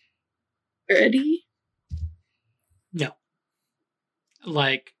you're ready? No.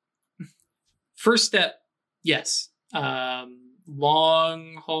 Like, first step, yes.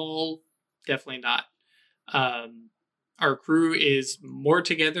 Long haul, definitely not. our crew is more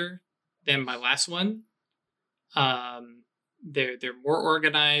together than my last one. They're more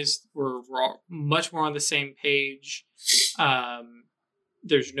organized. We're much more on the same page.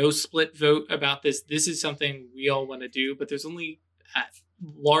 There's no split vote about this. This is something we all want to do, but there's only a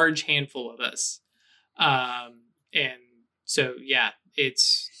large handful of us. And so, yeah,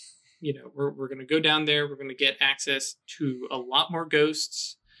 it's, we're going to go down there. We're going to get access to a lot more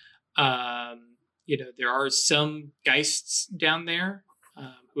ghosts. There are some Geists down there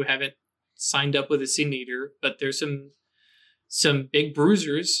who haven't signed up with a Sin Eater, but there's some big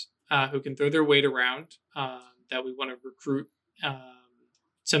bruisers who can throw their weight around that we want to recruit.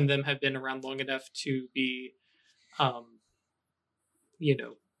 Some of them have been around long enough to be, kind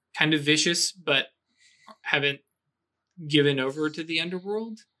of vicious, but haven't given over to the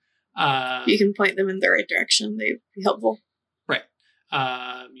underworld. You can point them in the right direction. They'd be helpful. Right.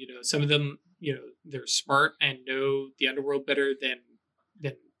 Some of them, they're smart and know the underworld better than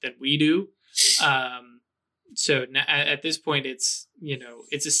we do. So at this point, it's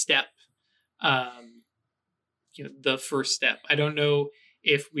a step. The first step. I don't know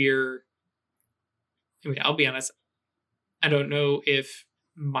if I'll be honest. I don't know if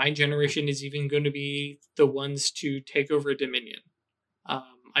my generation is even going to be the ones to take over Dominion.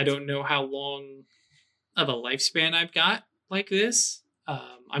 I don't know how long of a lifespan I've got like this.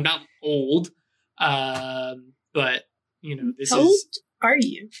 I'm not old, but this How old are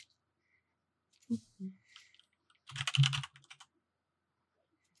you?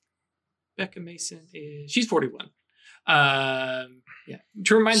 Becca Mason she's 41. Yeah.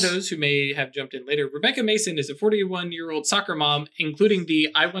 To remind those who may have jumped in later, Rebecca Mason is a 41-year-old soccer mom, including the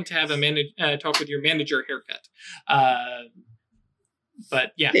 "I want to have a talk with your manager" haircut.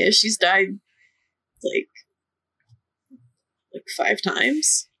 But yeah, she's died like 5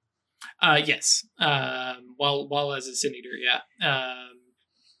 times. Yes. While as a Sin Eater, yeah.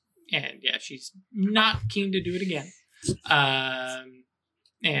 And yeah, she's not keen to do it again.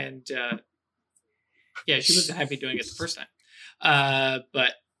 Yeah, she wasn't happy doing it the first time.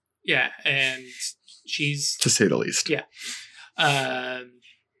 But yeah, and she's, to say the least. Yeah.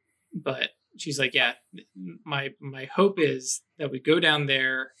 But she's like, yeah, my hope is that we go down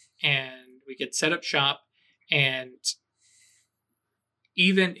there and we could set up shop, and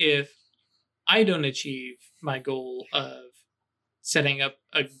even if I don't achieve my goal of setting up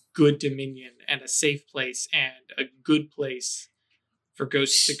a good Dominion and a safe place and a good place for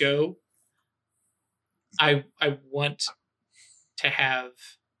ghosts to go, I want to have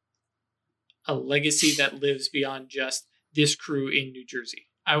a legacy that lives beyond just this crew in New Jersey.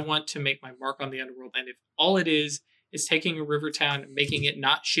 I want to make my mark on the underworld, and if all it is taking a river town, making it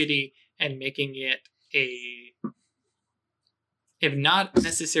not shitty, and making it if not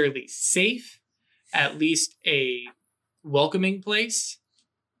necessarily safe, at least a welcoming place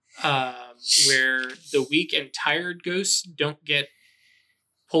where the weak and tired ghosts don't get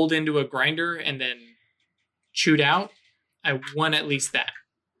pulled into a grinder and then chewed out. I want at least that.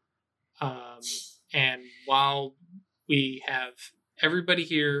 And while we have everybody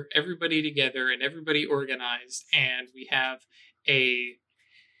here, everybody together, and everybody organized, and we have I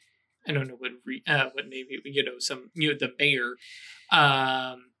don't know what name, the mayor,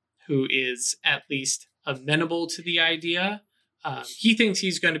 who is at least amenable to the idea. He thinks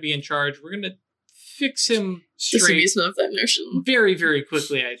he's going to be in charge. We're going to fix him straight of that notion very, very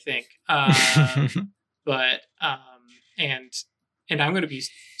quickly, I think. But and I'm going to be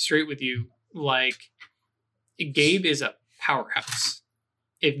straight with you. Like, Gabe is a powerhouse,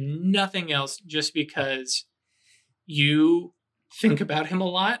 if nothing else, just because you think about him a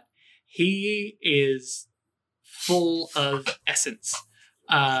lot. He is full of essence.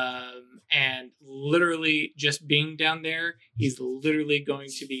 And literally just being down there, he's literally going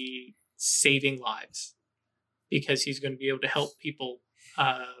to be saving lives because he's going to be able to help people.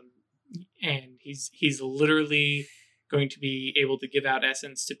 And he's literally going to be able to give out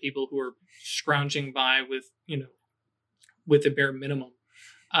essence to people who are scrounging by with the bare minimum.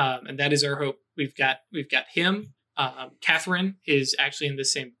 And that is our hope. We've got him. Catherine is actually in the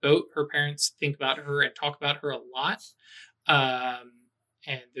same boat. Her parents think about her and talk about her a lot. And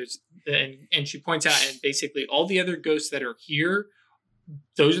she points out, and basically all the other ghosts that are here,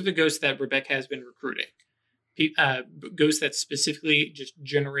 those are the ghosts that Rebecca has been recruiting. Ghosts that specifically just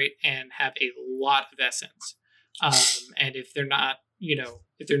generate and have a lot of essence. And if they're not,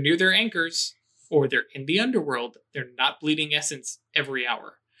 if they're near their anchors or they're in the underworld, they're not bleeding essence every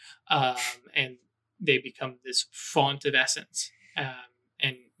hour. And they become this font of essence.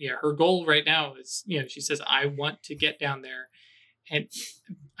 And yeah, her goal right now is, she says, I want to get down there, and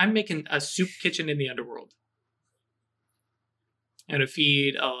I'm making a soup kitchen in the underworld. going to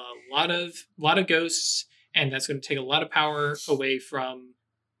feed a lot of ghosts, and that's going to take a lot of power away from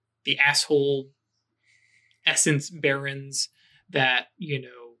the asshole essence barons that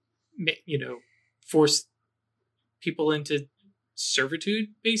force people into servitude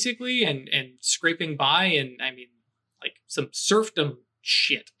basically, and scraping by, and I mean like some serfdom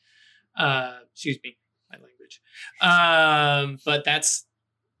shit. Excuse me, my language. But that's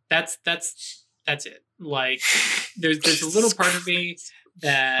it. Like there's a little part of me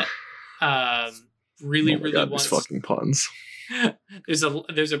that really wants these fucking puns. There's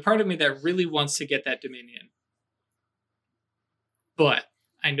a part of me that really wants to get that Dominion, but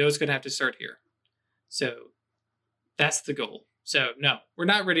I know it's gonna have to start here. So that's the goal. So no, we're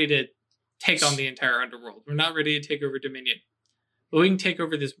not ready to take on the entire underworld. We're not ready to take over Dominion, but we can take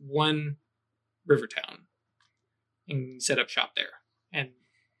over this one river town and set up shop there, and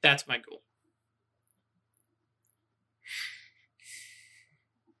that's my goal.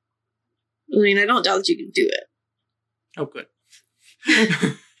 I mean, I don't doubt that you can do it. Oh, good.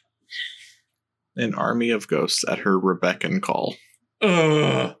 An army of ghosts at her Rebeccan call.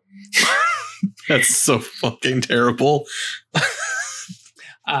 That's so fucking terrible.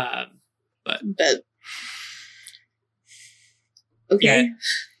 But okay. Yeah,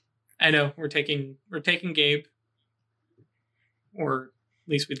 I know we're taking Gabe, or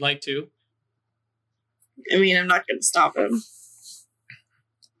at least we'd like to. I mean, I'm not going to stop him.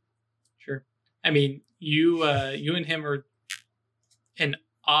 Sure. I mean, you and him are an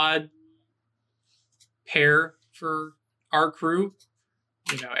odd pair for our crew.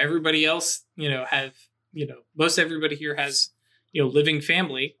 Everybody else, most everybody here has, living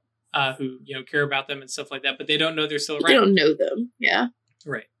family who, care about them and stuff like that, but they don't know they're still around. They don't know them. Yeah.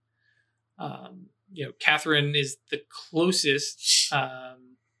 Right. Catherine is the closest,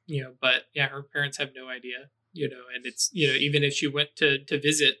 but yeah, her parents have no idea, and it's, even if she went to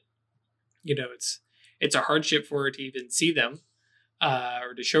visit, it's a hardship for her to even see them,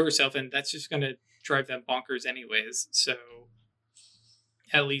 or to show herself. And that's just going to drive them bonkers anyways. So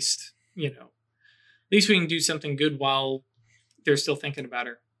at least we can do something good while they're still thinking about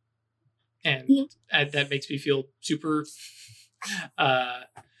her. And that makes me feel super,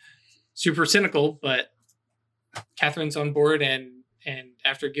 super cynical, but Catherine's on board, and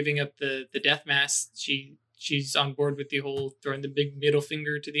after giving up the death mask, she's on board with the whole throwing the big middle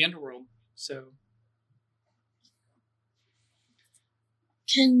finger to the underworld. So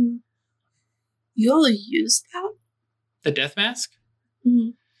can you all use that? The death mask?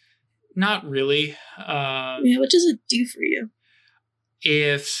 Mm-hmm. Not really. What does it do for you?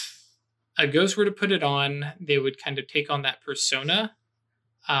 If a ghost were to put it on, they would kind of take on that persona,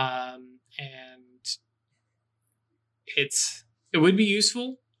 and it would be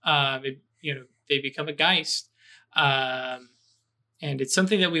useful. They become a Geist, and it's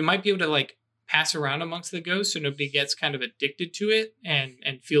something that we might be able to like pass around amongst the ghosts, so nobody gets kind of addicted to it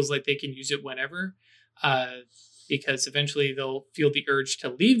and feels like they can use it whenever. Because eventually they'll feel the urge to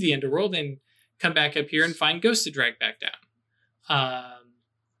leave the underworld and come back up here and find ghosts to drag back down.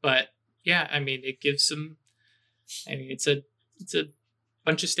 But yeah, I mean, it gives some. I mean, it's a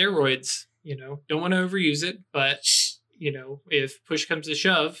bunch of steroids. Don't want to overuse it, but if push comes to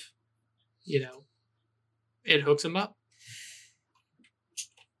shove, it hooks them up.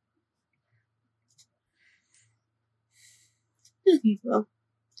 Well,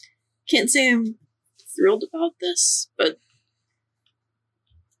 can't say I'm thrilled about this, but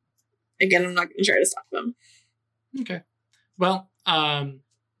again, I'm not going to try to stop him. Okay. Well, I'll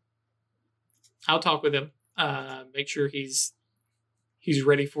talk with him. Make sure he's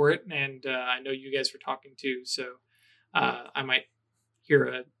ready for it, and I know you guys were talking too, so I might hear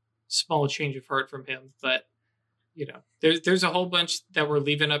a small change of heart from him. But there's a whole bunch that we're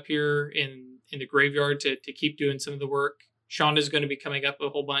leaving up here in the graveyard to keep doing some of the work. Sean is going to be coming up a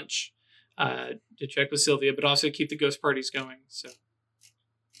whole bunch to check with Sylvia, but also keep the ghost parties going. So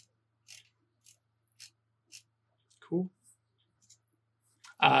cool.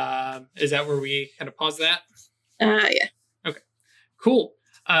 Is that where we kind of pause that? Yeah. Okay. Cool.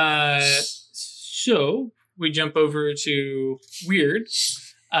 So we jump over to Weird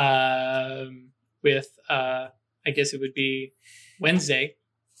with I guess it would be Wednesday,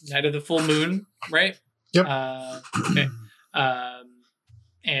 night of the full moon, right? Yep. Okay.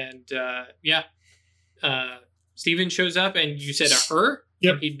 Steven shows up, and you said a her?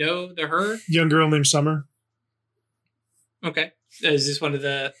 Yep. Did he know the her? Young girl named Summer. Okay. Is this one of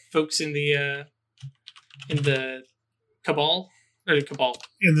the folks in the cabal? Or the cabal?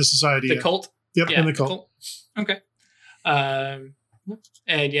 In the society. The cult? Yep, Yeah, in the cult. Okay. And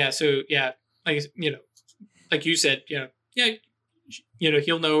yeah, so yeah, like you said,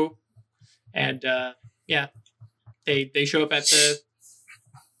 he'll know. And they show up at the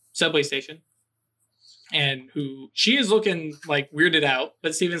subway station, and she is looking like weirded out,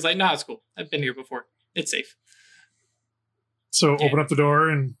 but Steven's like, "Nah, it's cool. I've been here before. It's safe." So open up the door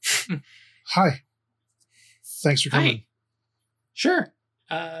and hi. Thanks for coming. Hi. Sure.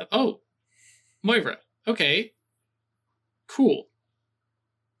 Moira. Okay. Cool.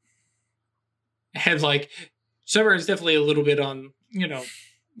 And like, Summer is definitely a little bit on,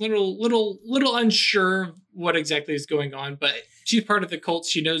 little unsure of what exactly is going on, but she's part of the cult.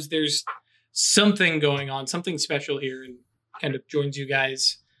 She knows there's something going on, something special here, and kind of joins you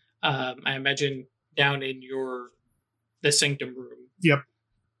guys. I imagine down in the sanctum room. Yep.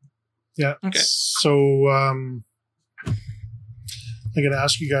 Yeah. Okay. So I'm going to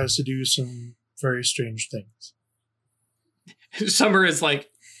ask you guys to do some very strange things. Summer is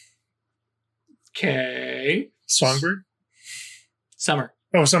like, okay. Songbird? Summer.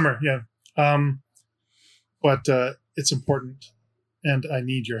 Oh, Summer. Yeah. But it's important, and I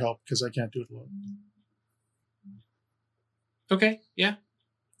need your help because I can't do it alone. Okay. Yeah.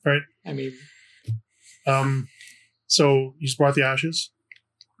 Right. I mean. So you just brought the ashes?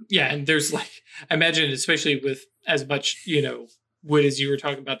 Yeah, and there's like, I imagine, especially with as much, wood as you were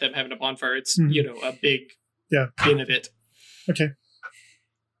talking about them having a bonfire, it's, a big bin of it. Okay.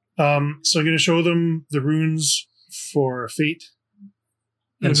 So I'm going to show them the runes for fate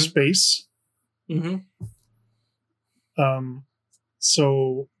and space. Mm-hmm.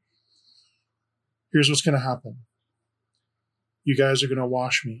 So here's what's going to happen. You guys are going to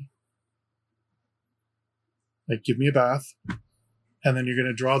wash me. Like, give me a bath. And then you're going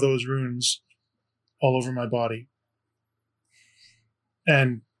to draw those runes all over my body.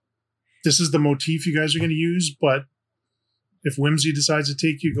 And this is the motif you guys are going to use, but if whimsy decides to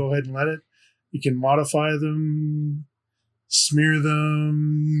take you, go ahead and let it. You can modify them, smear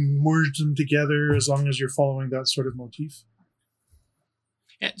them, merge them together, as long as you're following that sort of motif.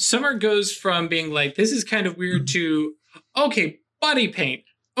 And Summer goes from being like, this is kind of weird to, okay, body paint.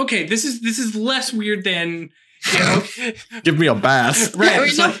 Okay, this is less weird than, give me a bath. Right. I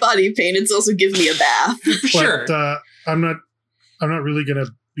mean, not body paint. It's also give me a bath. Sure. But I'm not really going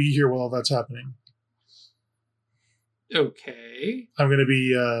to be here while that's happening. Okay. I'm going to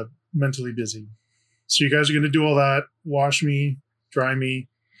be mentally busy. So you guys are going to do all that, wash me, dry me,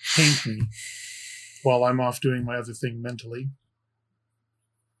 paint me, while I'm off doing my other thing mentally.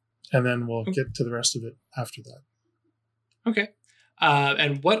 And then we'll get to the rest of it after that. Okay.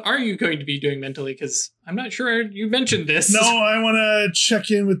 And what are you going to be doing mentally? Because I'm not sure you mentioned this. No, I want to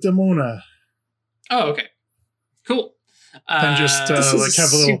check in with Demona. Oh, okay. Cool. And just this is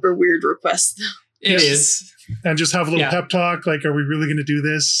have a little super weird request. It is. And just have a little pep talk. Like, are we really going to do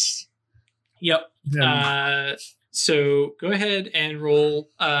this? Yep. So go ahead and roll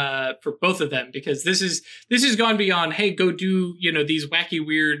for both of them, because this has gone beyond, hey, go do, these wacky,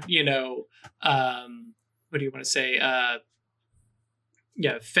 weird, what do you want to say?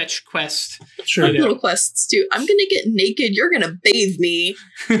 Fetch quest. Sure. Little quests too. I'm going to get naked. You're going to bathe me.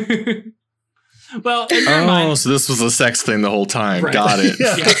 Well, mind, so this was a sex thing the whole time. Right. Got it. Go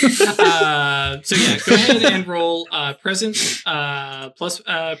ahead and roll presence plus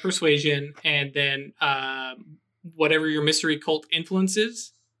persuasion, and then whatever your mystery cult influence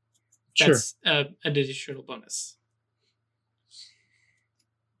is. That's an additional bonus.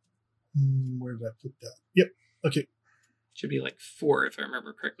 Where did I put that? Yep. Okay. Should be like 4 if I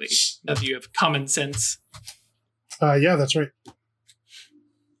remember correctly. Now that you have common sense. Yeah, that's right.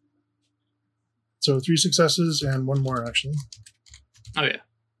 So 3 successes and 1 more, actually. Oh, yeah.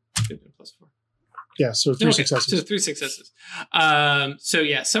 Plus 4. Yeah, so 3 successes. So 3 successes.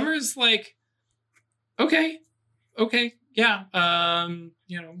 Summer's like, okay, yeah,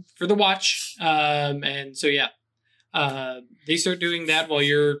 for the watch. And so, they start doing that while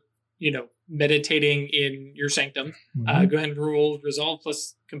you're, meditating in your sanctum. Mm-hmm. Go ahead and roll resolve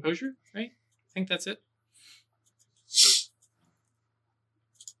plus composure, right? I think that's it.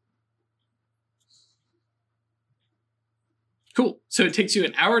 Cool. So it takes you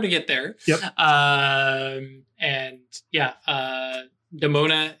an hour to get there. Yep.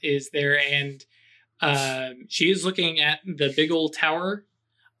 Demona is there, and she is looking at the big old tower,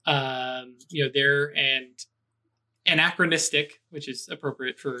 there, and anachronistic, which is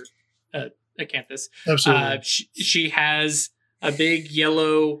appropriate for Acanthus. Absolutely. She has a big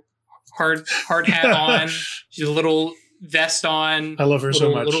yellow hard hat on. She's a little vest on. I love her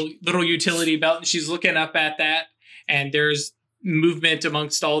so much. Little utility belt. And she's looking up at that, and there's movement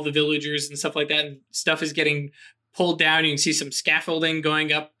amongst all the villagers and stuff like that, and stuff is getting pulled down. You can see some scaffolding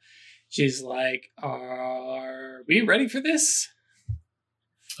going up. She's like, "Are we ready for this?"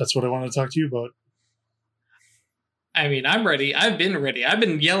 That's what I want to talk to you about. I mean, I'm ready. I've been ready. I've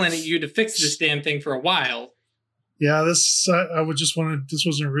been yelling at you to fix this damn thing for a while. Yeah, this I would just want to. This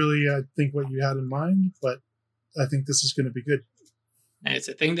wasn't really, I think, what you had in mind, but I think this is going to be good. And it's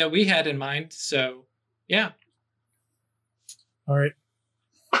a thing that we had in mind. So, yeah. All right.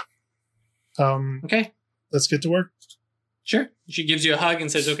 Okay. Let's get to work. Sure. She gives you a hug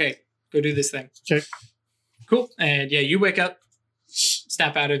and says, "Okay, go do this thing." Okay. Cool. And yeah, you wake up,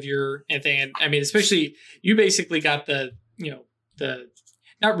 snap out of your thing, and I mean, especially you basically got the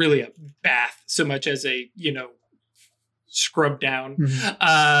not really a bath so much as a scrub down,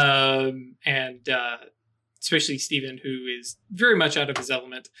 and especially Steven, who is very much out of his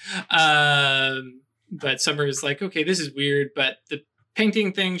element. But Summer is like, okay, this is weird, but the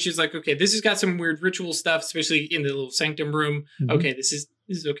painting thing, she's like, okay, this has got some weird ritual stuff, especially in the little sanctum room. Mm-hmm. Okay, this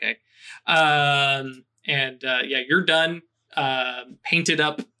is okay. Yeah, you're done. Painted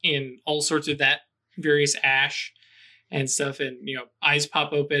up in all sorts of that various ash and stuff, and eyes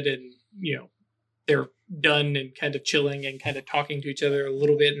pop open, and they're done and kind of chilling and kind of talking to each other a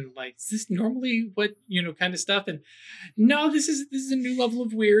little bit, and like, is this normally what kind of stuff? And no, this is a new level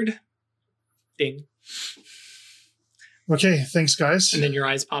of weird. Ding. Okay, thanks, guys. And then your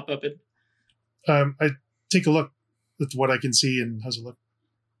eyes pop up, and I take a look at what I can see, and how's it look?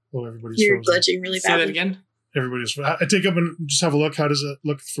 Oh, everybody's You're frozen. glitching really Say badly. that again. Everybody's. I take up and just have a look. How does it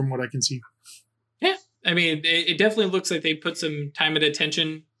look from what I can see? Yeah, I mean, it definitely looks like they put some time and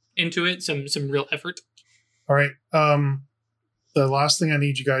attention into it, some real effort. All right. The last thing I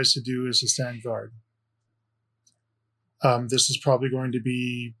need you guys to do is to stand guard. This is probably going to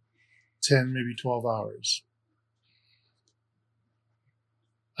be 10, maybe 12 hours.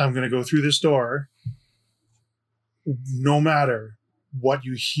 I'm going to go through this door. No matter what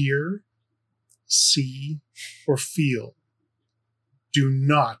you hear, see, or feel, do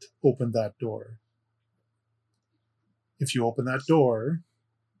not open that door. If you open that door,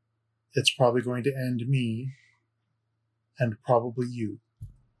 it's probably going to end me and probably you.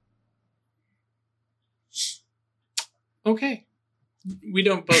 Okay. We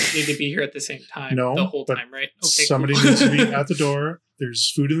don't both need to be here at the same time the whole time, right? Okay, somebody cool. needs to be at the door.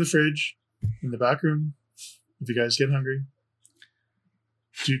 There's food in the fridge, in the back room, if you guys get hungry.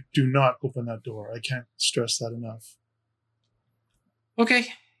 Do not open that door. I can't stress that enough. Okay.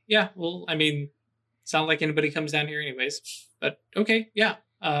 Yeah. Well, I mean, it's not like anybody comes down here anyways. But okay. Yeah.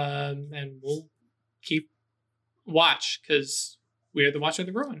 And we'll keep watch because we are the watch of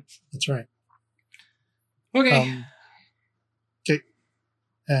the ruin. That's right. Okay. Okay.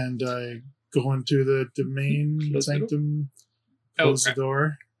 And I go into the main sanctum. Close the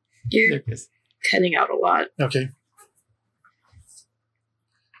door. You're cutting out a lot. Okay.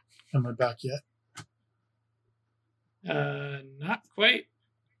 Am I back yet? Not quite.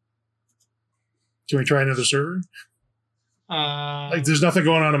 Can we try another server? There's nothing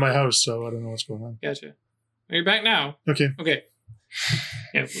going on in my house, so I don't know what's going on. Gotcha. You're back now. Okay. Okay.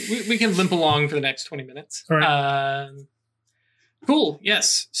 Yeah, we can limp along for the next 20 minutes. All right. Cool.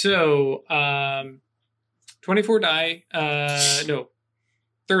 Yes. So, 24 die.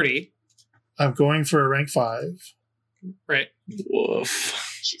 30. I'm going for a rank 5. Right. Woof.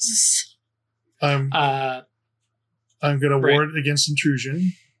 Jesus. I'm gonna ward against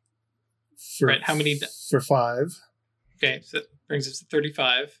intrusion. Right. How many? For 5. Okay, so that brings us to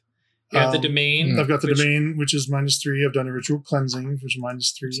 35. You have the domain. I've got the domain, which is -3. I've done a ritual cleansing, which is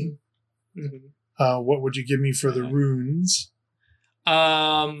 -3. Mm-hmm. What would you give me for the runes?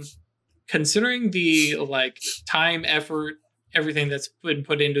 Considering the time, effort, everything that's been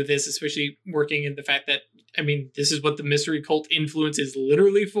put into this, especially working in the fact that, I mean, this is what the mystery cult influence is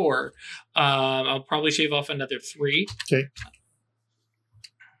literally for. I'll probably shave off another 3. Okay.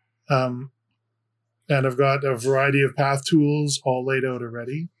 And I've got a variety of path tools all laid out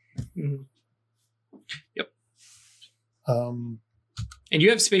already. Mm-hmm. Yep. And you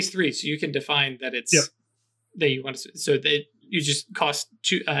have space 3, so you can define that it's that you want to. So that you just cost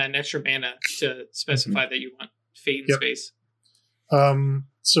an extra mana to specify that you want fate and space.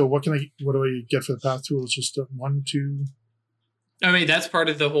 So what do I get for the path tools? Just 1, 2. I mean, that's part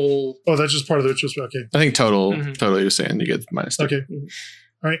of the whole. Oh, that's just part of the rituals. Okay. I think total you're saying you get -2. Okay. Mm-hmm.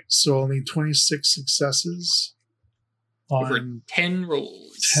 All right. So I'll need 26 successes over 10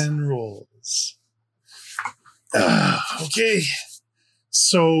 rolls. 10 rolls. Okay.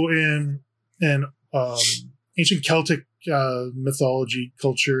 So in ancient Celtic mythology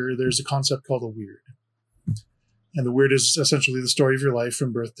culture, there's a concept called a weird. And the weird is essentially the story of your life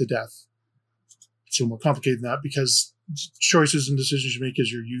from birth to death. It's a little more complicated than that because choices and decisions you make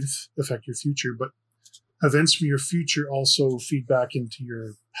as your youth affect your future. But events from your future also feed back into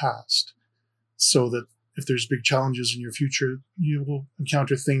your past, so that if there's big challenges in your future, you will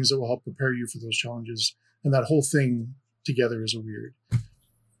encounter things that will help prepare you for those challenges. And that whole thing together is a weird.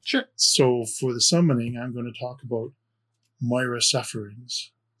 Sure. So for the summoning, I'm going to talk about Moira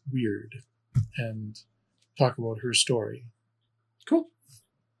Seferin's weird and talk about her story. Cool.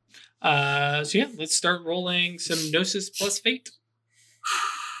 So yeah, let's start rolling some Gnosis plus Fate.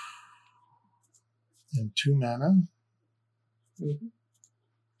 And 2 mana. Mm-hmm.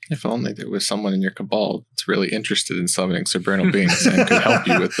 If only there was someone in your cabal that's really interested in summoning Subernal beings and could help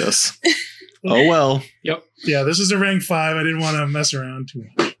you with this. Oh well. Yep. Yeah, this is a rank 5. I didn't want to mess around too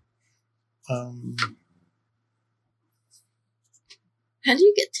much. How do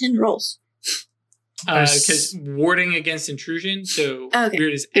you get 10 rolls? Because warding against intrusion, so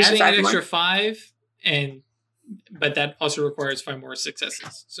Weird is There's adding an 5 more. extra 5, but that also requires 5 more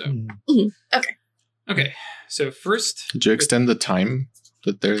successes. So okay. So first, Did you extend the time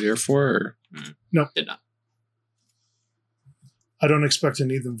that they're there for? Or? No. Did not. I don't expect to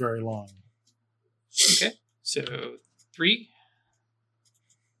need them very long. Okay. So 3,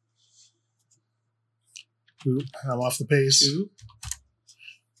 Oop, I'm off the pace. 2.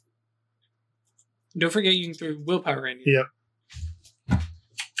 Don't forget you can throw willpower in. Yep.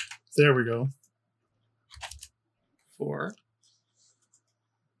 There we go. 4.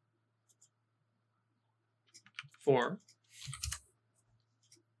 4.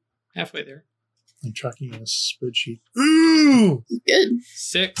 Halfway there. I'm tracking a spreadsheet. Ooh! Good.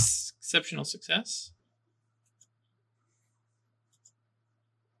 6. Exceptional success.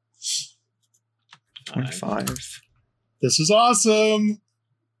 25. This is awesome!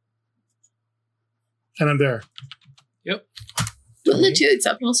 And I'm there. Yep. Wouldn't the 2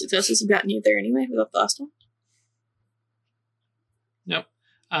 exceptional successes have gotten you there anyway without the last one? Nope.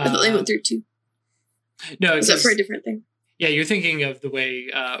 I thought they went through 2. No, Is that for a different thing? yeah, you're thinking of the way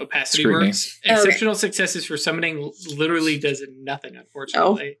opacity Scrutiny. works. Oh, okay. Exceptional successes for summoning literally does nothing,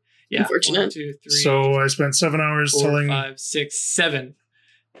 unfortunately. Yeah. Unfortunate. 1, 2, 3, So I spent 7 hours 4, telling 5, 6, 7.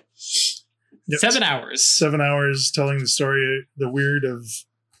 Yep. 7 hours. 7 hours telling the story, the weird of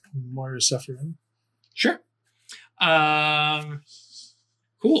Moira Seferin. Sure.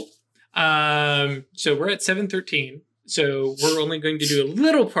 Cool. So we're at 7:13. So we're only going to do a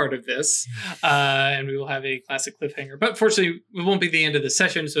little part of this, and we will have a classic cliffhanger. But fortunately, it won't be the end of the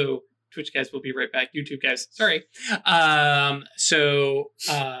session. So Twitch guys will be right back. YouTube guys, sorry. As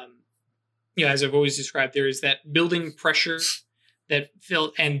I've always described, there is that building pressure that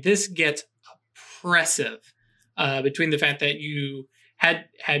felt, and this gets oppressive between the fact that you had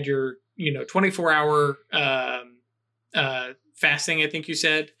your 24-hour fasting, I think you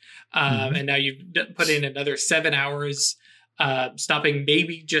said, and now you've put in another 7 hours stopping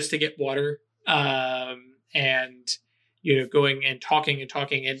maybe just to get water, and going and talking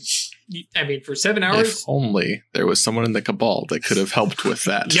and I mean, for 7 hours. If only there was someone in the cabal that could have helped with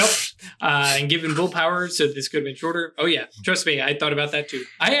that. Yep. And given willpower, so this could have been shorter. Oh yeah, trust me, I thought about that too.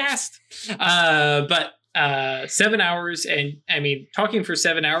 I asked, but 7 hours, and I mean, talking for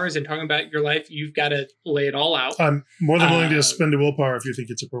 7 hours and talking about your life, you've got to lay it all out. I'm more than willing to spend a willpower if you think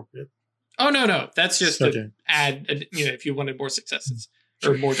it's appropriate. Oh no, that's just to add, if you wanted more successes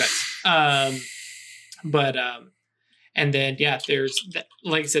or more dice. And then there's that,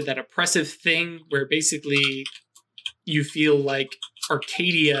 like I said, that oppressive thing where basically you feel like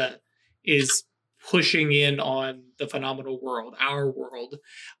Arcadia is pushing in on the phenomenal world, our world.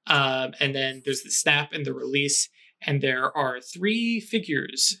 And then there's the snap and the release, and there are 3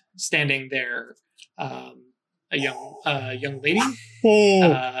 figures standing there. A young lady,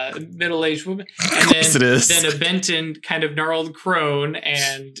 middle-aged woman, and then a bent and kind of gnarled crone,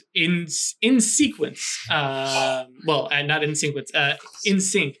 and in sequence, not in sequence, in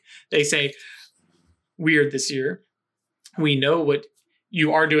sync, they say, "Weird this year. We know what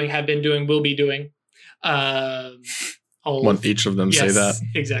you are doing, have been doing, will be doing." Want each of them say that?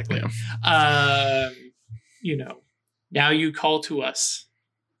 Exactly. Yeah. Now you call to us.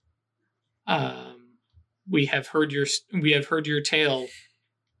 We have heard your tale.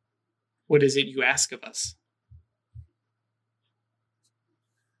 What is it you ask of us?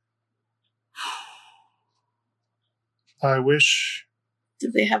 I wish.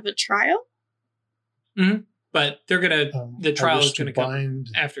 Did they have a trial? Mm-hmm. But they're gonna. The trial is gonna come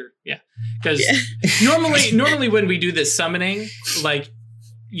after. Yeah, because normally when we do this summoning, like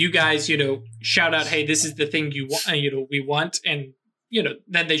you guys, shout out, "Hey, this is the thing you want. We want," and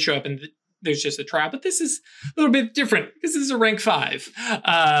then they show up and. There's just a trial, but this is a little bit different because this is a rank 5.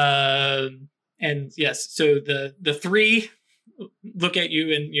 And yes, so the 3 look at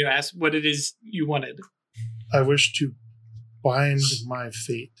you and ask what it is you wanted. I wish to bind my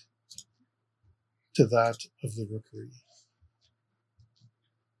fate to that of the rookery.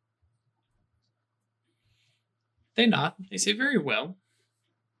 They nod. They say, very well.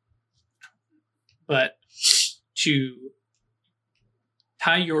 But to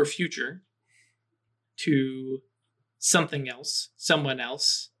tie your future to something else, someone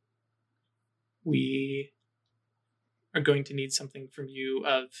else, we are going to need something from you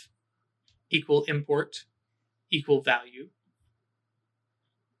of equal import, equal value.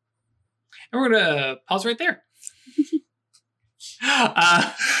 And we're going to pause right there.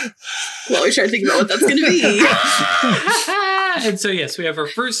 Well, we're trying to think about what that's going to be. And so, yes, we have our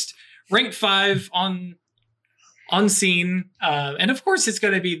first rank 5 on scene. And of course, it's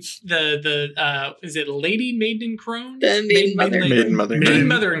going to be the is it Lady Maiden Crone? The Maiden Mother. Maiden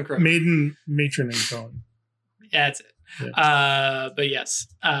Mother and Crone. Maiden Matron and Crone. Yeah, that's it. Yeah. But yes,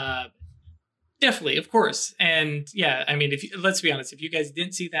 definitely, of course. And yeah, I mean, let's be honest, if you guys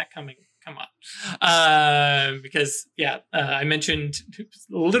didn't see that coming, come on. Because I mentioned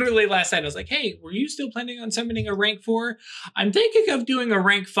literally last night, I was like, hey, were you still planning on summoning a rank 4? I'm thinking of doing a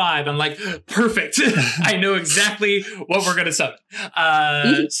rank 5. I'm like, perfect. I know exactly what we're going to summon.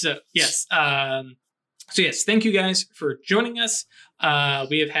 So yes. So yes, thank you guys for joining us.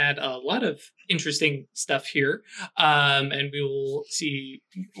 We have had a lot of interesting stuff here, and we will see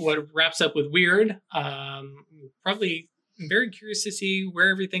what wraps up with Weird. Probably very curious to see where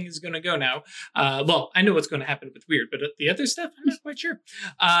everything is going to go now. Well, I know what's going to happen with Weird, but the other stuff, I'm not quite sure.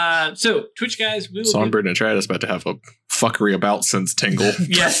 So, Twitch guys, we will... Songbird and Triad is about to have a fuckery about since Tingle.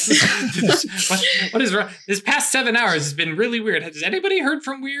 Yes. What is wrong? This past 7 hours has been really weird. Has anybody heard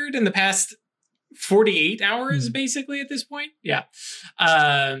from Weird in the past 48 hours, basically, at this point? Yeah.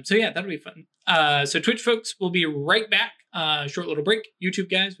 So, yeah, that'll be fun. So, Twitch folks, we'll be right back. Short little break.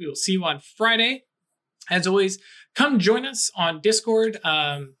 YouTube guys, we will see you on Friday. As always, come join us on Discord,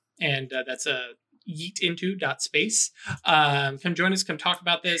 and that's yeetinto.space. Come join us, come talk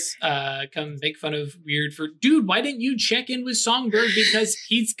about this, come make fun of Weird for, dude, why didn't you check in with Songbird? Because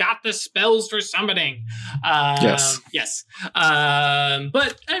he's got the spells for summoning. Yes.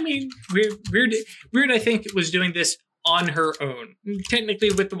 But, I mean, Weird, I think, was doing this on her own.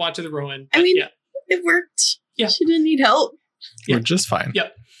 Technically with the Watch of the Rowan. I mean, it worked. Yeah. She didn't need help. We're just fine.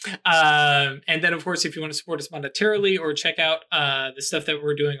 Yep. And then, of course, if you want to support us monetarily or check out the stuff that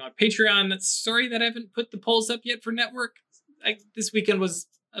we're doing on Patreon, sorry that I haven't put the polls up yet for network. This weekend was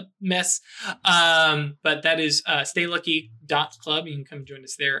a mess. But that is staylucky.club. You can come join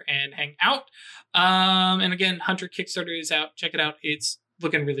us there and hang out. And again, Hunter Kickstarter is out. Check it out. It's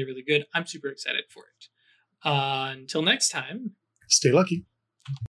looking really, really good. I'm super excited for it. Until next time. Stay lucky.